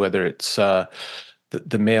together. Whether it's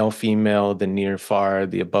the male, female, the near, far,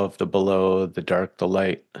 the above, the below, the dark, the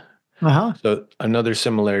light. Uh-huh. So another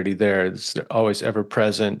similarity there is they're always ever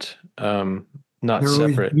present, not They're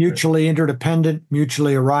always separate. mutually interdependent,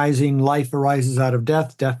 mutually arising. Life arises out of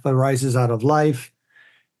death, death arises out of life.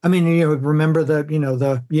 I mean, remember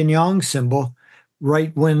the yin yang symbol,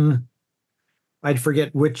 right when I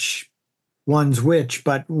forget which one's which,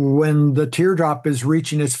 but when the teardrop is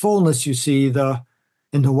reaching its fullness,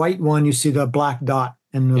 in the white one, you see the black dot.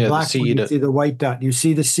 In the Yeah, the black one, seed. you see the white dot. You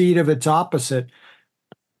see the seed of its opposite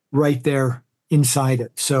right there inside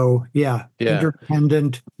it. So, yeah, Yeah,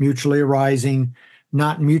 interdependent, mutually arising,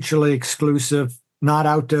 not mutually exclusive, not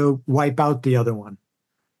out to wipe out the other one,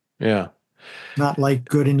 yeah. not like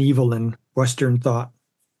good and evil in Western thought.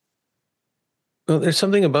 Well, there's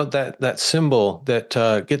something about that symbol that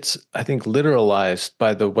gets, I think, literalized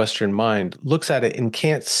by the Western mind, looks at it and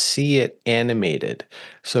can't see it animated.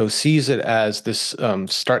 So sees it as this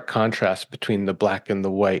stark contrast between the black and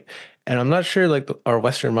the white. And I'm not sure like our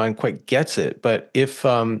Western mind quite gets it, but if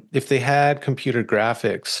they had computer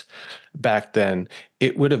graphics back then,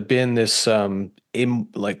 it would have been this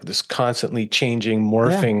like this constantly changing, Yeah,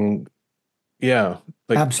 morphing, yeah,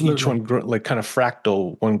 like each absolutely. one like kind of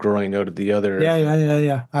fractal, one growing out of the Yeah, other yeah, yeah,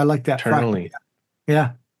 yeah. I like that fractal. eternally.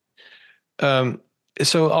 Yeah. Um,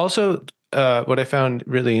 so also, what I found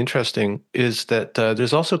really interesting is that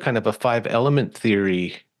there's also kind of a five element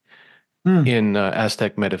theory Hmm. in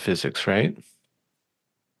Aztec metaphysics, right?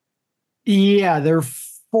 Yeah, there are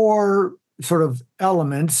four sort of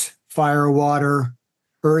elements: fire, water,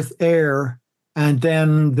 earth, air, and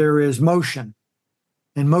then there is motion.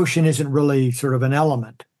 And motion isn't really sort of an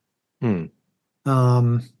element. Hmm.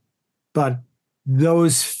 Um, but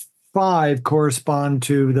those five correspond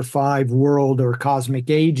to the five world or cosmic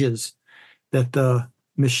ages that the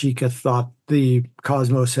Mexica thought the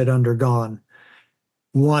cosmos had undergone.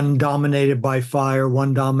 One dominated by fire,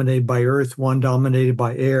 one dominated by earth, one dominated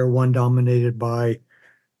by air, one dominated by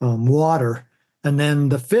water. And then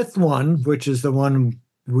the fifth one, which is the one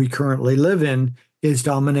we currently live in, is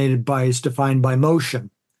defined by motion.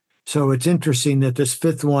 So it's interesting that this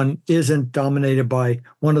fifth one isn't dominated by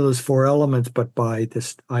one of those four elements, but by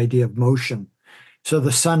this idea of motion. So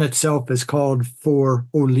the sun itself is called for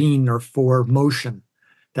Olin or for motion.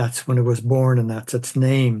 That's when it was born, and that's its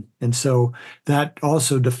name. And so that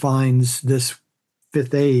also defines this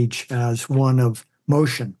fifth age as one of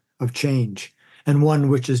motion, of change, and one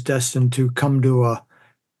which is destined to come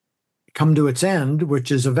to its end, which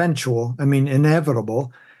is eventual, I mean,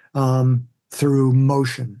 inevitable, through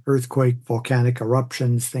motion, earthquake, volcanic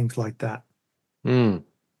eruptions, things like that. Hmm.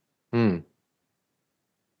 Hmm.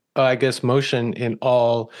 I guess motion in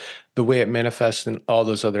all the way it manifests in all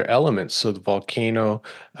those other elements. So the volcano,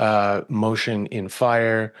 motion in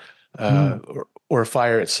fire, Mm. or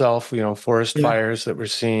fire itself, forest Yeah. fires that we're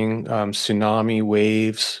seeing, tsunami,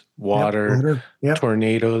 waves, Yep. water, Water. Yep.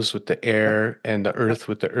 tornadoes with the Yep. air, and the Yep. earth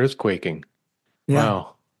with the earthquaking. Yeah.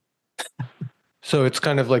 Wow. So it's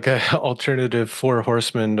kind of like a alternative four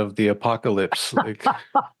horsemen of the apocalypse. Like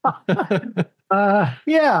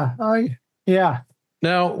Yeah. Yeah.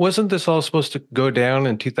 now, wasn't this all supposed to go down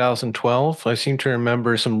in 2012? I seem to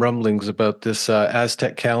remember some rumblings about this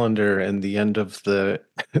Aztec calendar and the end of the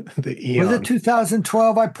the Was it eon.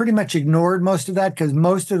 2012? I pretty much ignored most of that because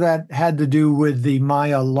most of that had to do with the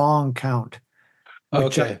Maya long count,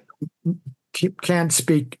 which I Okay. can't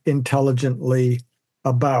speak intelligently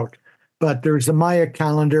about. But there's a Maya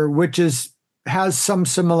calendar, which is has some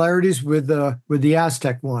similarities with the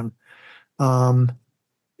Aztec one. Um,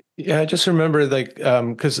 Yeah, I just remember like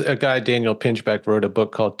because a guy Daniel Pinchbeck wrote a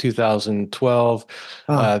book called 2012,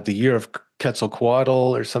 uh, the year of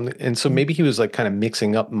Quetzalcoatl or something, and so maybe he was like kind of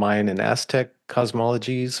mixing up Mayan and Aztec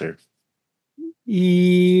cosmologies, or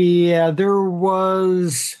yeah, there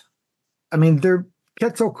was. I mean, there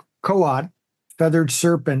Quetzalcoatl, feathered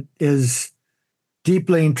serpent, is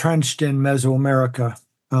deeply entrenched in Mesoamerica.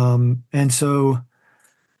 And so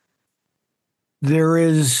there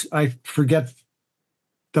is, I forget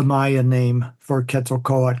the Maya name for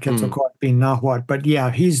Quetzalcoatl being Nahuatl, but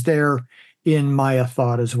yeah, he's there in Maya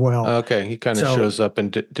thought as well. Okay, he kind of So shows up in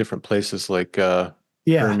different places like yeah,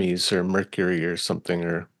 Hermes or Mercury or something,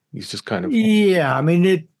 or he's just kind of yeah. I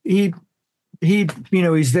mean, he,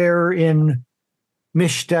 he's there in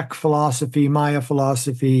Mixtec philosophy, Maya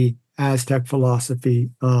philosophy, Aztec philosophy.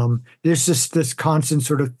 There's just this constant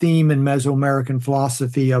sort of theme in Mesoamerican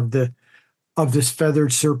philosophy of this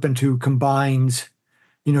feathered serpent who combines,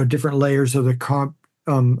 different layers of the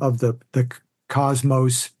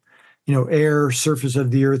cosmos. Air, surface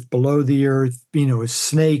of the earth, below the earth. A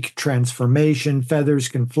snake, transformation, feathers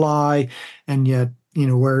can fly, and yet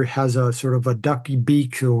where it has a sort of a ducky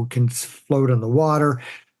beak so it can float on the water.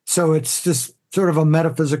 So it's just sort of a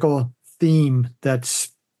metaphysical theme that's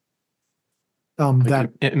like that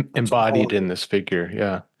embodied in this figure.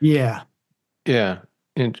 Yeah. yeah. Yeah.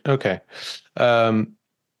 Okay. Um,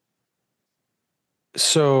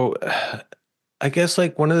 so I guess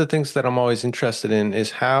like one of the things that I'm always interested in is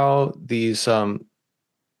how these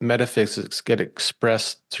metaphysics get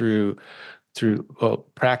expressed through well,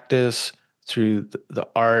 practice, through the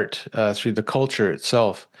art, through the culture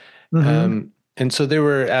itself. Hmm. And so there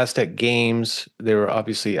were Aztec games. There were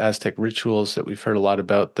obviously Aztec rituals that we've heard a lot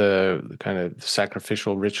about, the kind of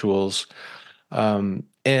sacrificial rituals.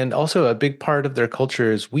 And also a big part of their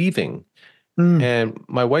culture is weaving. Mm, And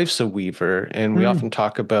my wife's a weaver, and we mm, often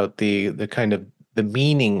talk about the kind of the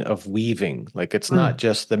meaning of weaving. Like it's not mm.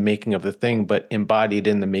 just the making of the thing, but embodied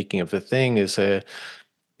in the making of the thing is a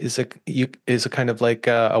kind of like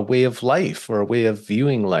a way of life or a way of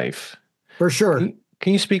viewing life. For Can sure.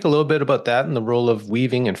 can you speak a little bit about that and the role of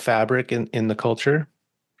weaving and fabric in the culture?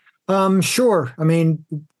 Sure. I mean,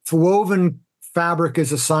 woven fabric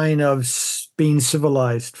is a sign of being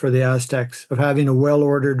civilized for the Aztecs, of having a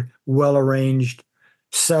well-ordered, well-arranged,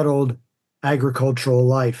 settled agricultural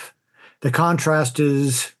life. The contrast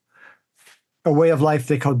is a way of life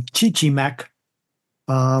they call chichimec,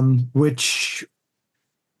 which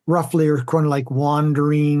roughly are kind of like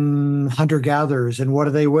wandering hunter-gatherers. And what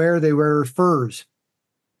do they wear? They wear furs.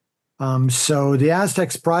 So the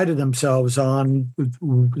Aztecs prided themselves on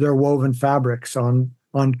their woven fabrics, on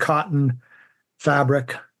cotton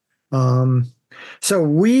fabric. Um, so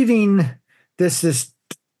weaving this is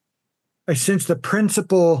since the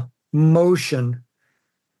principal motion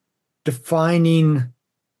defining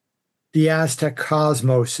the Aztec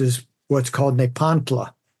cosmos is what's called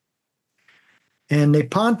Nepantla. And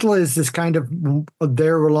Nepantla is this kind of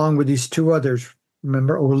there along with these two others.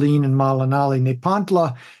 Remember, Olin and Malinali.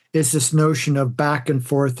 Nepantla is this notion of back and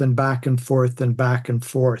forth and back and forth and back and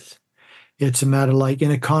forth. It's a matter like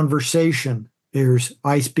in a conversation, there's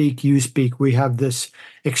I speak, you speak. We have this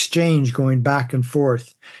exchange going back and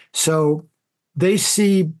forth. So they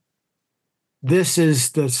see this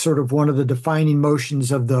is the sort of one of the defining motions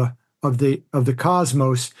of the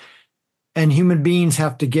cosmos, and human beings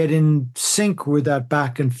have to get in sync with that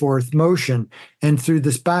back and forth motion. And through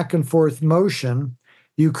this back and forth motion,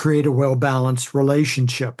 you create a well-balanced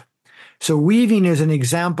relationship. So weaving is an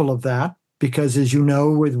example of that because, as you know,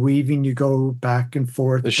 with weaving, you go back and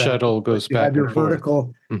forth. The shuttle goes You have back your and forth.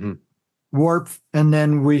 vertical Hmm. warp, and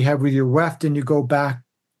then we have with your weft, and you go back,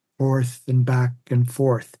 forth, and back and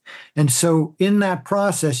forth. And so in that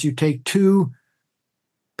process, you take two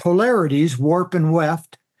polarities, warp and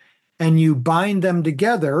weft, and you bind them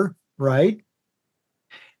together, right?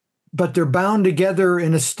 But they're bound together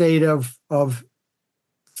in a state of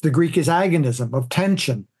the Greek is agonism, of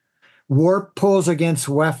tension. Warp pulls against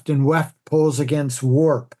weft and weft pulls against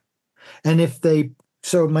warp. And if they,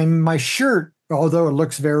 so my shirt, although it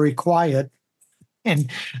looks very quiet and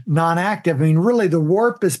non-active, I mean, really the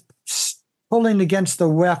warp is pulling against the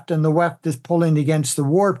weft and the weft is pulling against the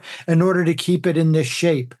warp in order to keep it in this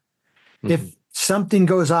shape. Hmm. If something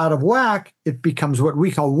goes out of whack, it becomes what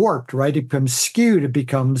we call warped, right? It becomes skewed, it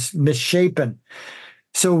becomes misshapen.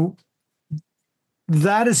 So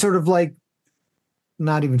that is sort of like,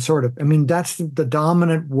 not even sort of, I mean, that's the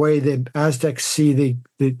dominant way that Aztecs see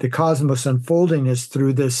the cosmos unfolding is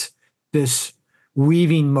through this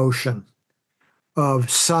weaving motion of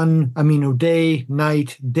day,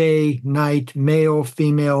 night, male,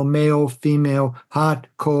 female, hot,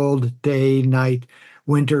 cold, day, night,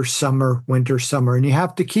 winter, summer, winter, summer. And you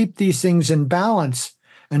have to keep these things in balance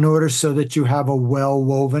in order so that you have a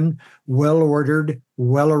well-woven, well-ordered,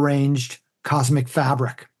 well-arranged cosmic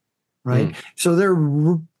fabric, right? Mm.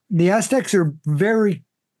 So the Aztecs are very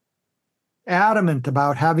adamant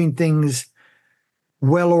about having things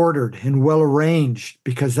well ordered and well arranged,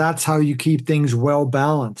 because that's how you keep things well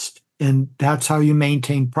balanced. And that's how you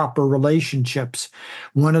maintain proper relationships.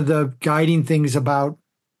 One of the guiding things about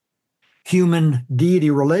human deity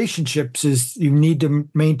relationships is you need to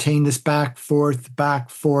maintain this back, forth, back,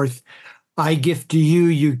 forth. I gift to you,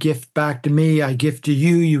 you gift back to me. I gift to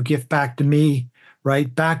you, you gift back to me,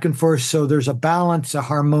 right? Back and forth. So there's a balance, a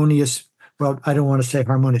harmonious, well, I don't want to say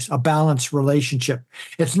harmonious, a balanced relationship.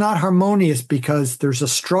 It's not harmonious because there's a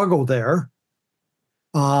struggle there.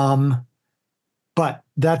 But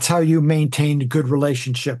that's how you maintain good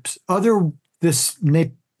relationships. This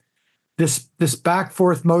back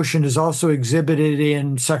forth motion is also exhibited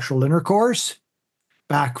in sexual intercourse.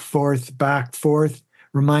 Back forth,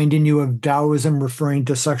 reminding you of Taoism, referring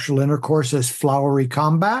to sexual intercourse as flowery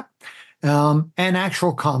combat, and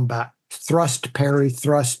actual combat. Thrust, parry,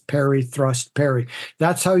 thrust, parry, thrust, parry.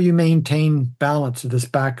 That's how you maintain balance of this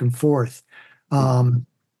back and forth.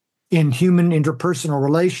 In human interpersonal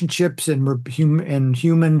relationships and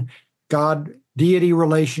human God deity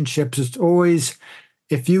relationships, it's always,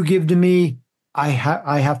 if you give to me, I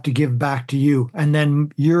have to give back to you. And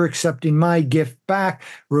then you're accepting my gift back,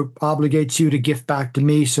 obligates you to gift back to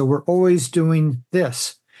me. So we're always doing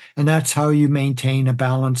this. And that's how you maintain a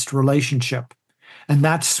balanced relationship. And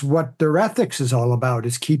that's what their ethics is all about,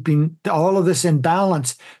 is keeping all of this in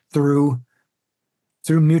balance through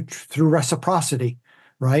reciprocity,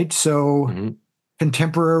 right? So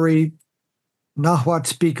contemporary Nahuatl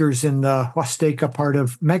speakers in the Huasteca part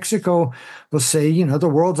of Mexico will say, the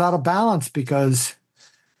world's out of balance because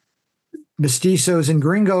mestizos and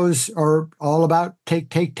gringos are all about take,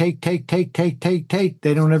 take, take, take, take, take, take, take.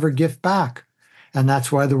 They don't ever gift back. And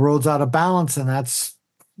that's why the world's out of balance. And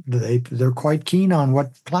they're quite keen on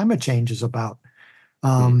what climate change is about.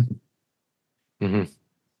 Yeah.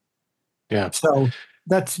 So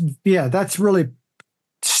that's really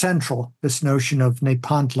central, this notion of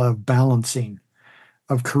Nepantla, of balancing,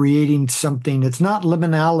 of creating something. It's not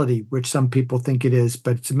liminality, which some people think it is,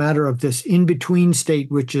 but it's a matter of this in-between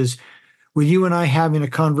state, which is with you and I having a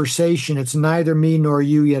conversation. It's neither me nor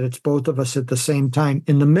you, yet it's both of us at the same time.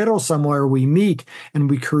 In the middle somewhere, we meet and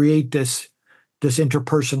we create this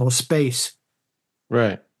interpersonal space.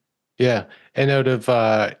 Right. Yeah. And out of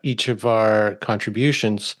each of our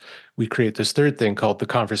contributions, we create this third thing called the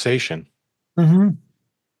conversation.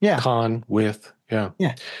 Yeah. Con, with, yeah.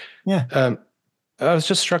 Yeah. I was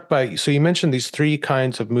just struck by, so you mentioned these three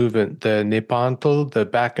kinds of movement, the Nepantl, the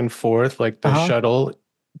back and forth, like the shuttle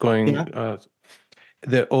going,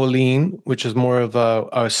 the Olin, which is more of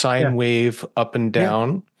a sine wave up and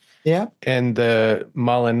down. Yeah. And the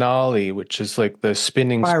Malinali, which is like the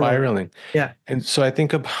spiraling. Yeah. And so I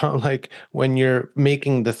think about like when you're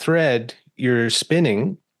making the thread, you're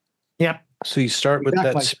spinning. Yeah. So you start with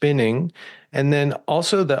that spinning. And then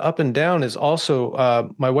also the up and down is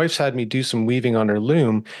also, my wife's had me do some weaving on her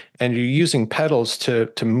loom, and you're using pedals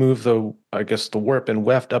to move the warp and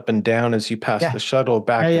weft up and down as you pass the shuttle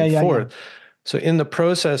back and forth. So in the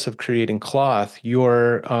process of creating cloth,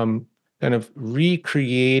 you're kind of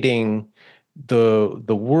recreating the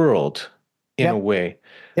world in a way,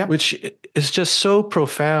 which is just so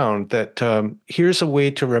profound that here's a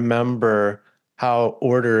way to remember how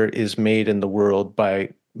order is made in the world by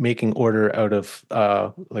making order out of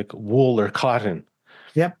like wool or cotton.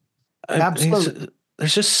 Yep. Absolutely.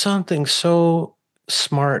 There's just something so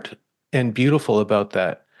smart and beautiful about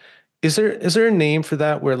that. Is there a name for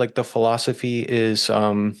that where like the philosophy is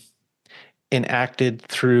enacted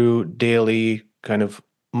through daily kind of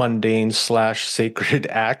mundane / sacred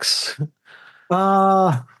acts?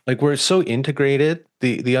 Like where it's so integrated,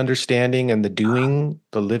 the understanding and the doing,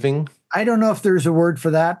 the living. I don't know if there's a word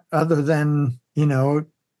for that other than,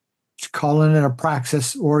 calling it a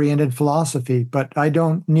praxis-oriented philosophy, but I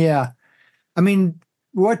don't, I mean,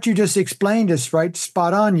 what you just explained is right,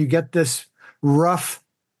 spot on. You get this rough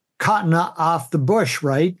cotton off the bush,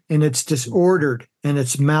 right? And it's disordered and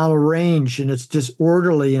it's malarranged and it's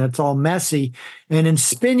disorderly and it's all messy. And in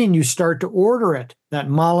spinning, you start to order it. That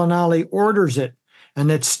Malinali orders it. And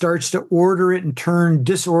it starts to order it and turn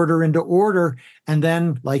disorder into order. And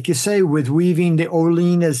then, like you say, with weaving, the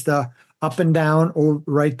Olin is the up and down,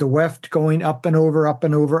 right? The weft going up and over, up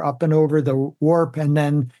and over, up and over, the warp, and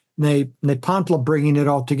then Nepantla bringing it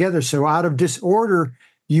all together. So out of disorder,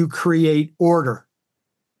 you create order.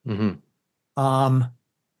 And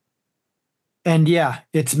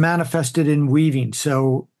it's manifested in weaving.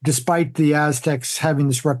 So despite the Aztecs having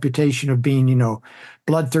this reputation of being,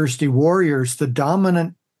 bloodthirsty warriors, the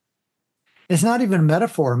dominant, it's not even a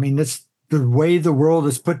metaphor. I mean, it's the way the world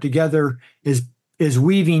is put together is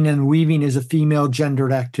weaving, and weaving is a female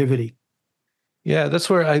gendered activity. Yeah, that's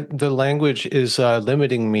where the language is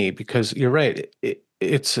limiting me because you're right.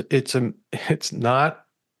 It's not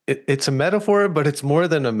it's a metaphor, but it's more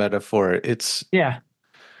than a metaphor. It's Yeah.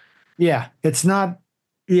 Yeah. It's not,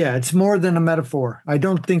 yeah, it's more than a metaphor. I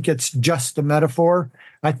don't think it's just a metaphor.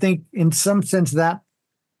 I think in some sense that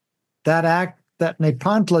act, that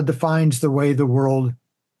Nepantla defines the way the world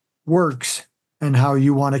works and how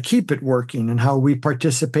you want to keep it working and how we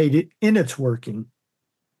participate in its working.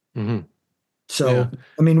 Mhm. Yeah. So,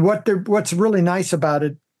 I mean, what's really nice about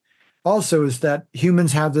it also is that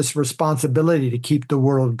humans have this responsibility to keep the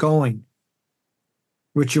world going,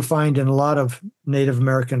 which you'll find in a lot of Native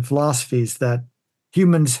American philosophies that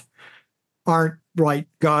humans aren't like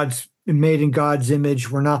God's made in God's image.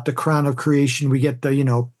 We're not the crown of creation. We get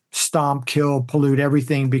the, stomp, kill, pollute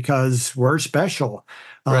everything because we're special.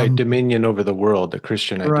 Right. Um, Dominion over the world, the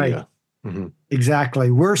Christian right. idea. Hmm.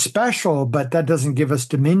 Exactly. We're special, but that doesn't give us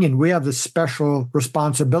dominion. We have this special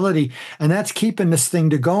responsibility, and that's keeping this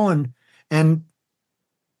thing to going. And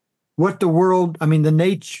what the world, I mean, the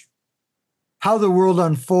nature, how the world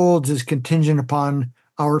unfolds is contingent upon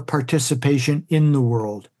our participation in the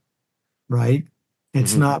world, right?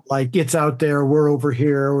 It's Hmm. not like it's out there, we're over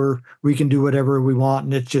here, or we can do whatever we want,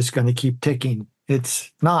 and it's just going to keep ticking.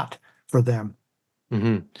 It's not for them.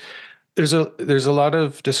 Hmm. There's a lot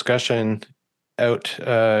of discussion out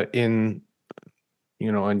in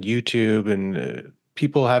on YouTube and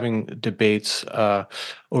people having debates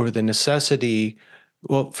over the necessity.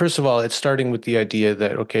 Well, first of all, it's starting with the idea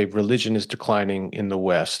that, okay, religion is declining in the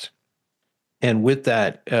West. And with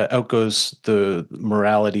that, out goes the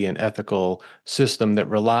morality and ethical system that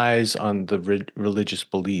relies on the religious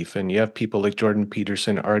belief. And you have people like Jordan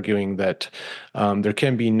Peterson arguing that there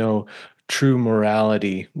can be no true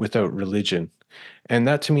morality without religion. And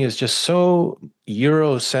that to me is just so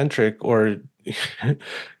Eurocentric or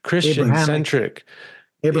Christian Abrahamic, centric,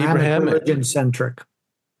 Abrahamic Abrahamic. religion centric.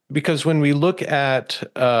 Because when we look at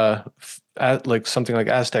like something like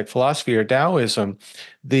Aztec philosophy or Taoism,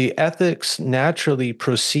 the ethics naturally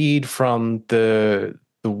proceed from the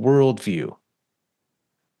worldview.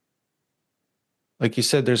 Like you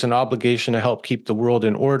said, there's an obligation to help keep the world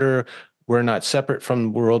in order. We're not separate from the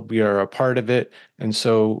world; we are a part of it, and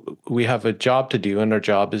so we have a job to do, and our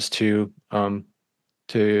job is to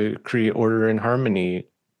create order and harmony,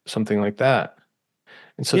 something like that.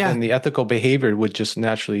 And so Yeah, then the ethical behavior would just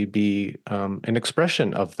naturally be an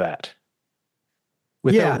expression of that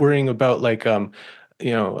without yeah, worrying about like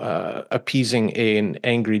appeasing an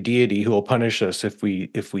angry deity who will punish us if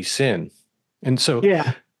we sin. And so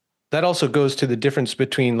yeah, that also goes to the difference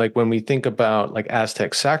between like when we think about like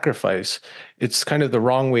Aztec sacrifice, it's kind of the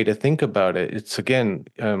wrong way to think about it. It's again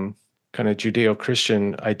kind of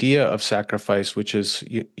Judeo-Christian idea of sacrifice, which is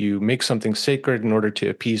you make something sacred in order to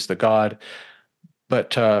appease the god.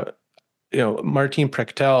 But Martin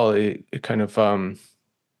Prechtel, it kind of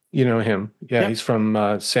you know him. Yeah, yep, he's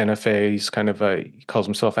from Santa Fe. He's kind of he calls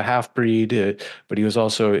himself a half-breed, but he was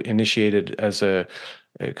also initiated as a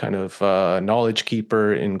kind of knowledge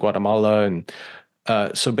keeper in Guatemala. And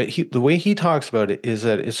but the way he talks about it is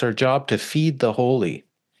that it's our job to feed the holy.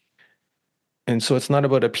 And so it's not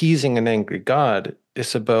about appeasing an angry God.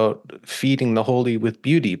 It's about feeding the holy with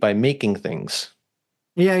beauty by making things.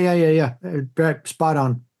 yeah. Right, spot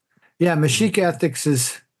on. Yeah, Mhm. Mashika ethics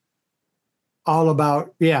is all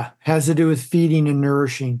about, yeah, has to do with feeding and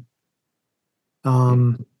nourishing.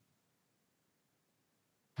 Um,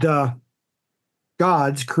 the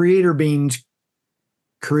gods, creator beings,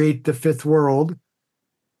 create the fifth world,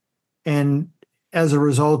 and as a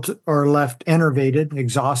result, are left enervated,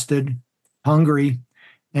 exhausted, hungry,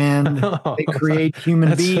 and they create human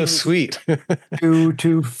That's so beings sweet. Of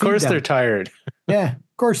to feed course they're them. tired. Yeah,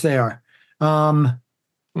 of course they are. Um,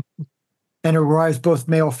 and it arrives both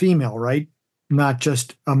male female, right? Not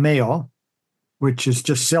just a male, which is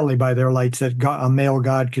just silly by their lights that a male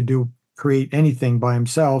god could do create anything by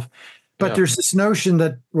himself. But Yeah. there's this notion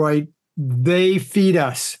that right, they feed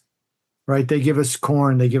us, right? They give us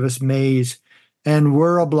corn, they give us maize, and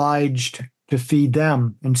we're obliged to feed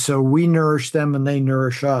them. And so we nourish them and they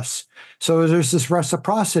nourish us. So there's this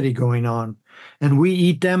reciprocity going on. And we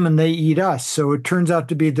eat them and they eat us. So it turns out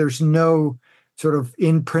to be there's no sort of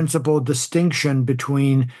in principle distinction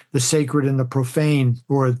between the sacred and the profane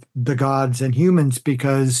or the gods and humans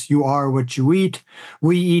because you are what you eat.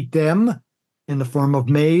 We eat them in the form of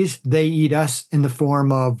maize. They eat us in the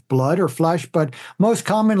form of blood or flesh. But most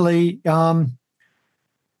commonly,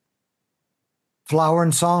 flower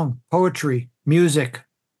and song, poetry, music,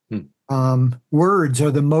 Hmm. words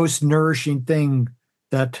are the most nourishing thing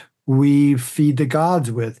that we feed the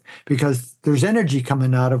gods with, because there's energy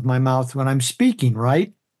coming out of my mouth when I'm speaking,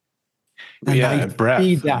 right? And I Yeah, breath,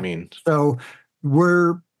 feed I that. mean. So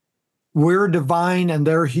we're we're divine and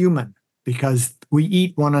they're human because we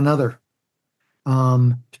eat one another.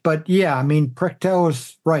 But yeah, I mean, Prechtel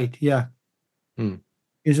is right. Yeah, Hmm.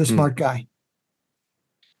 he's a Hmm. smart guy.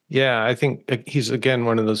 Yeah, I think he's again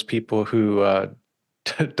one of those people who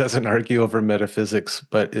doesn't argue over metaphysics,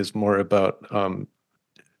 but is more about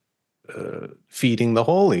feeding the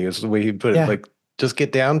holy, is the way he put it. Yeah, Like, just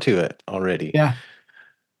get down to it already. yeah.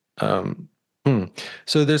 Um, hmm.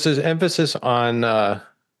 So there's this emphasis on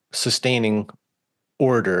sustaining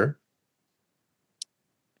order.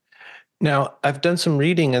 Now, I've done some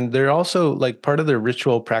reading, and they're also like part of their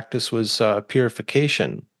ritual practice was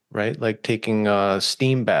purification, right? Like taking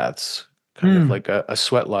steam baths, kind of Mm, like a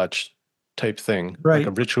sweat lodge type thing, like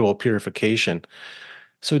a right. ritual purification.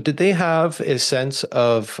 So, did they have a sense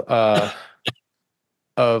of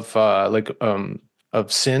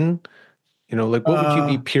of sin? You know, like what would you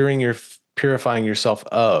be Uh, purifying yourself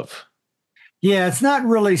of? yeah, it's not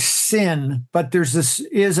really sin, but there's this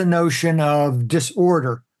is a notion of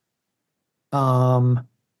disorder, um,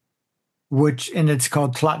 which and it's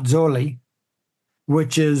called tlatzoli,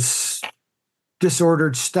 which is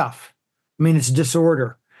disordered stuff. I mean, it's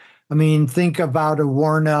disorder. I mean, think about a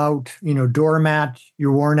worn out, doormat,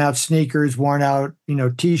 your worn out sneakers, worn out,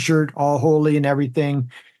 t-shirt, all holy and everything.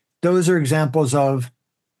 Those are examples of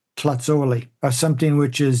tlatzoli, of something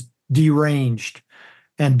which is deranged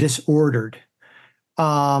and disordered.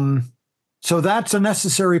 Um, so that's a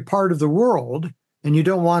necessary part of the world, and you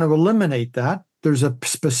don't want to eliminate that. There's a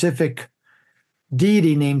specific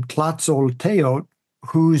deity named Tlatzolteotl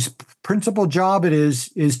whose principal job it is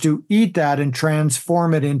to eat that and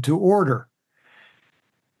transform it into order.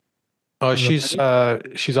 Oh, Right?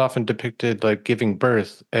 she's often depicted like giving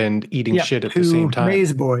birth and eating Yeah, shit at the same to time.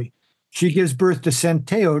 Maize Boy. She gives birth to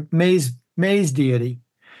Centeot, Maize deity.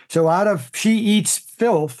 So out of she eats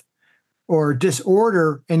filth or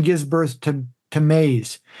disorder and gives birth to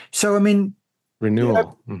maize. So I mean, yeah,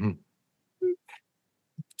 Renewal. Hmm.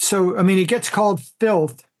 so I mean, it gets called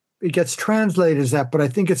filth. It gets translated as that, but I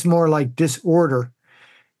think it's more like disorder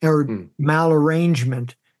or Hmm.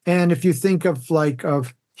 malarrangement. And if you think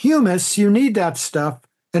of humus, you need that stuff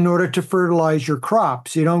in order to fertilize your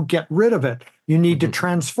crops. You don't get rid of it. You need to Hmm.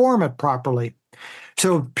 transform it properly.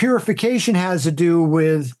 So purification has to do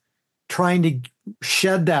with trying to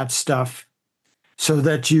shed that stuff so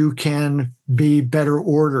that you can be better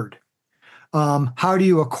ordered. How do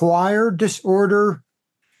you acquire disorder?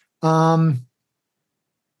 Um,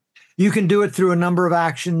 you can do it through a number of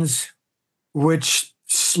actions, which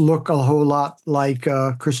look a whole lot like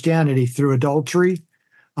Christianity, through adultery,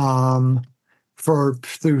 um, through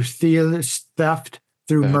theft, through Theft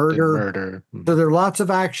and murder. murder. So Mhm. there are lots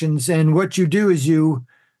of actions, and what you do is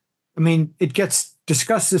I mean, it gets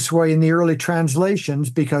discussed this way in the early translations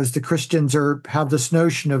because the Christians have this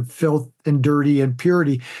notion of filth and dirty and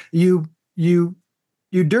purity. You you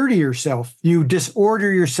you dirty yourself. You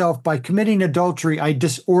disorder yourself by committing adultery. I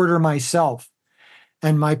disorder myself,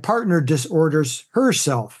 and my partner disorders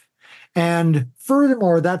herself. And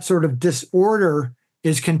furthermore, that sort of disorder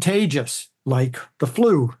is contagious, like the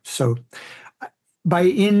flu. So by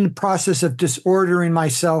in the process of disordering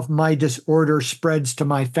myself, my disorder spreads to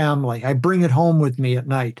my family. I bring it home with me at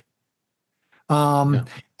night. Yeah. Um,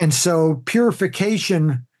 and so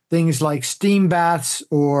purification, things like steam baths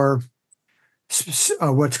or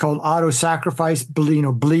what's called auto sacrifice,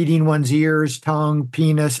 bleeding one's ears, tongue,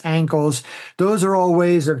 penis, ankles. Those are all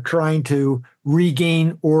ways of trying to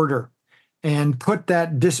regain order and put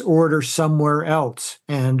that disorder somewhere else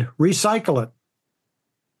and recycle it.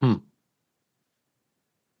 Hmm.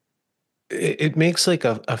 It makes like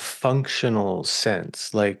a functional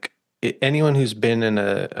sense. Like anyone who's been in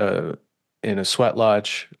a sweat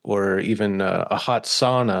lodge or even a hot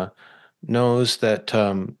sauna knows that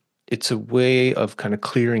it's a way of kind of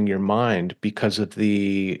clearing your mind because of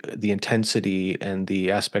the intensity and the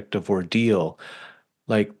aspect of ordeal.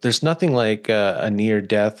 Like there's nothing like a near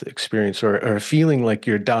death experience or a feeling like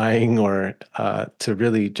you're dying or to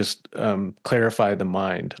really just clarify the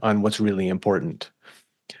mind on what's really important.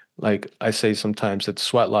 Like I say sometimes that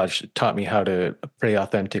Sweat Lodge taught me how to pray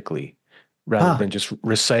authentically rather Huh. than just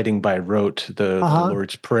reciting by rote the Uh-huh.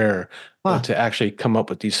 Lord's Prayer, but Huh. to actually come up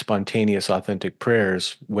with these spontaneous, authentic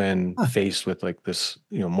prayers when Huh. faced with like this,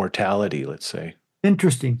 mortality, let's say.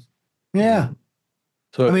 Interesting. Yeah. Mhm.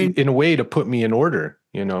 So I mean, in a way to put me in order,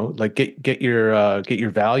 like get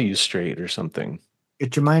your values straight or something.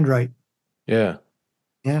 get your mind right. Yeah.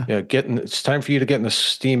 Yeah. Yeah, it's time for you to get in the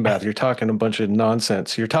steam bath. You're talking a bunch of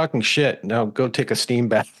nonsense. You're talking shit. Now go take a steam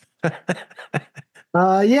bath.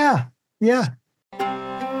 Yeah.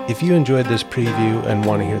 If you enjoyed this preview and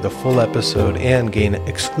want to hear the full episode and gain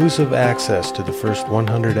exclusive access to the first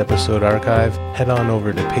 100 episode archive, head on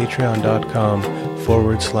over to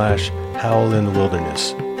patreon.com/Howl in the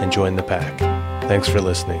Wilderness and join the pack. Thanks for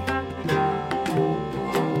listening.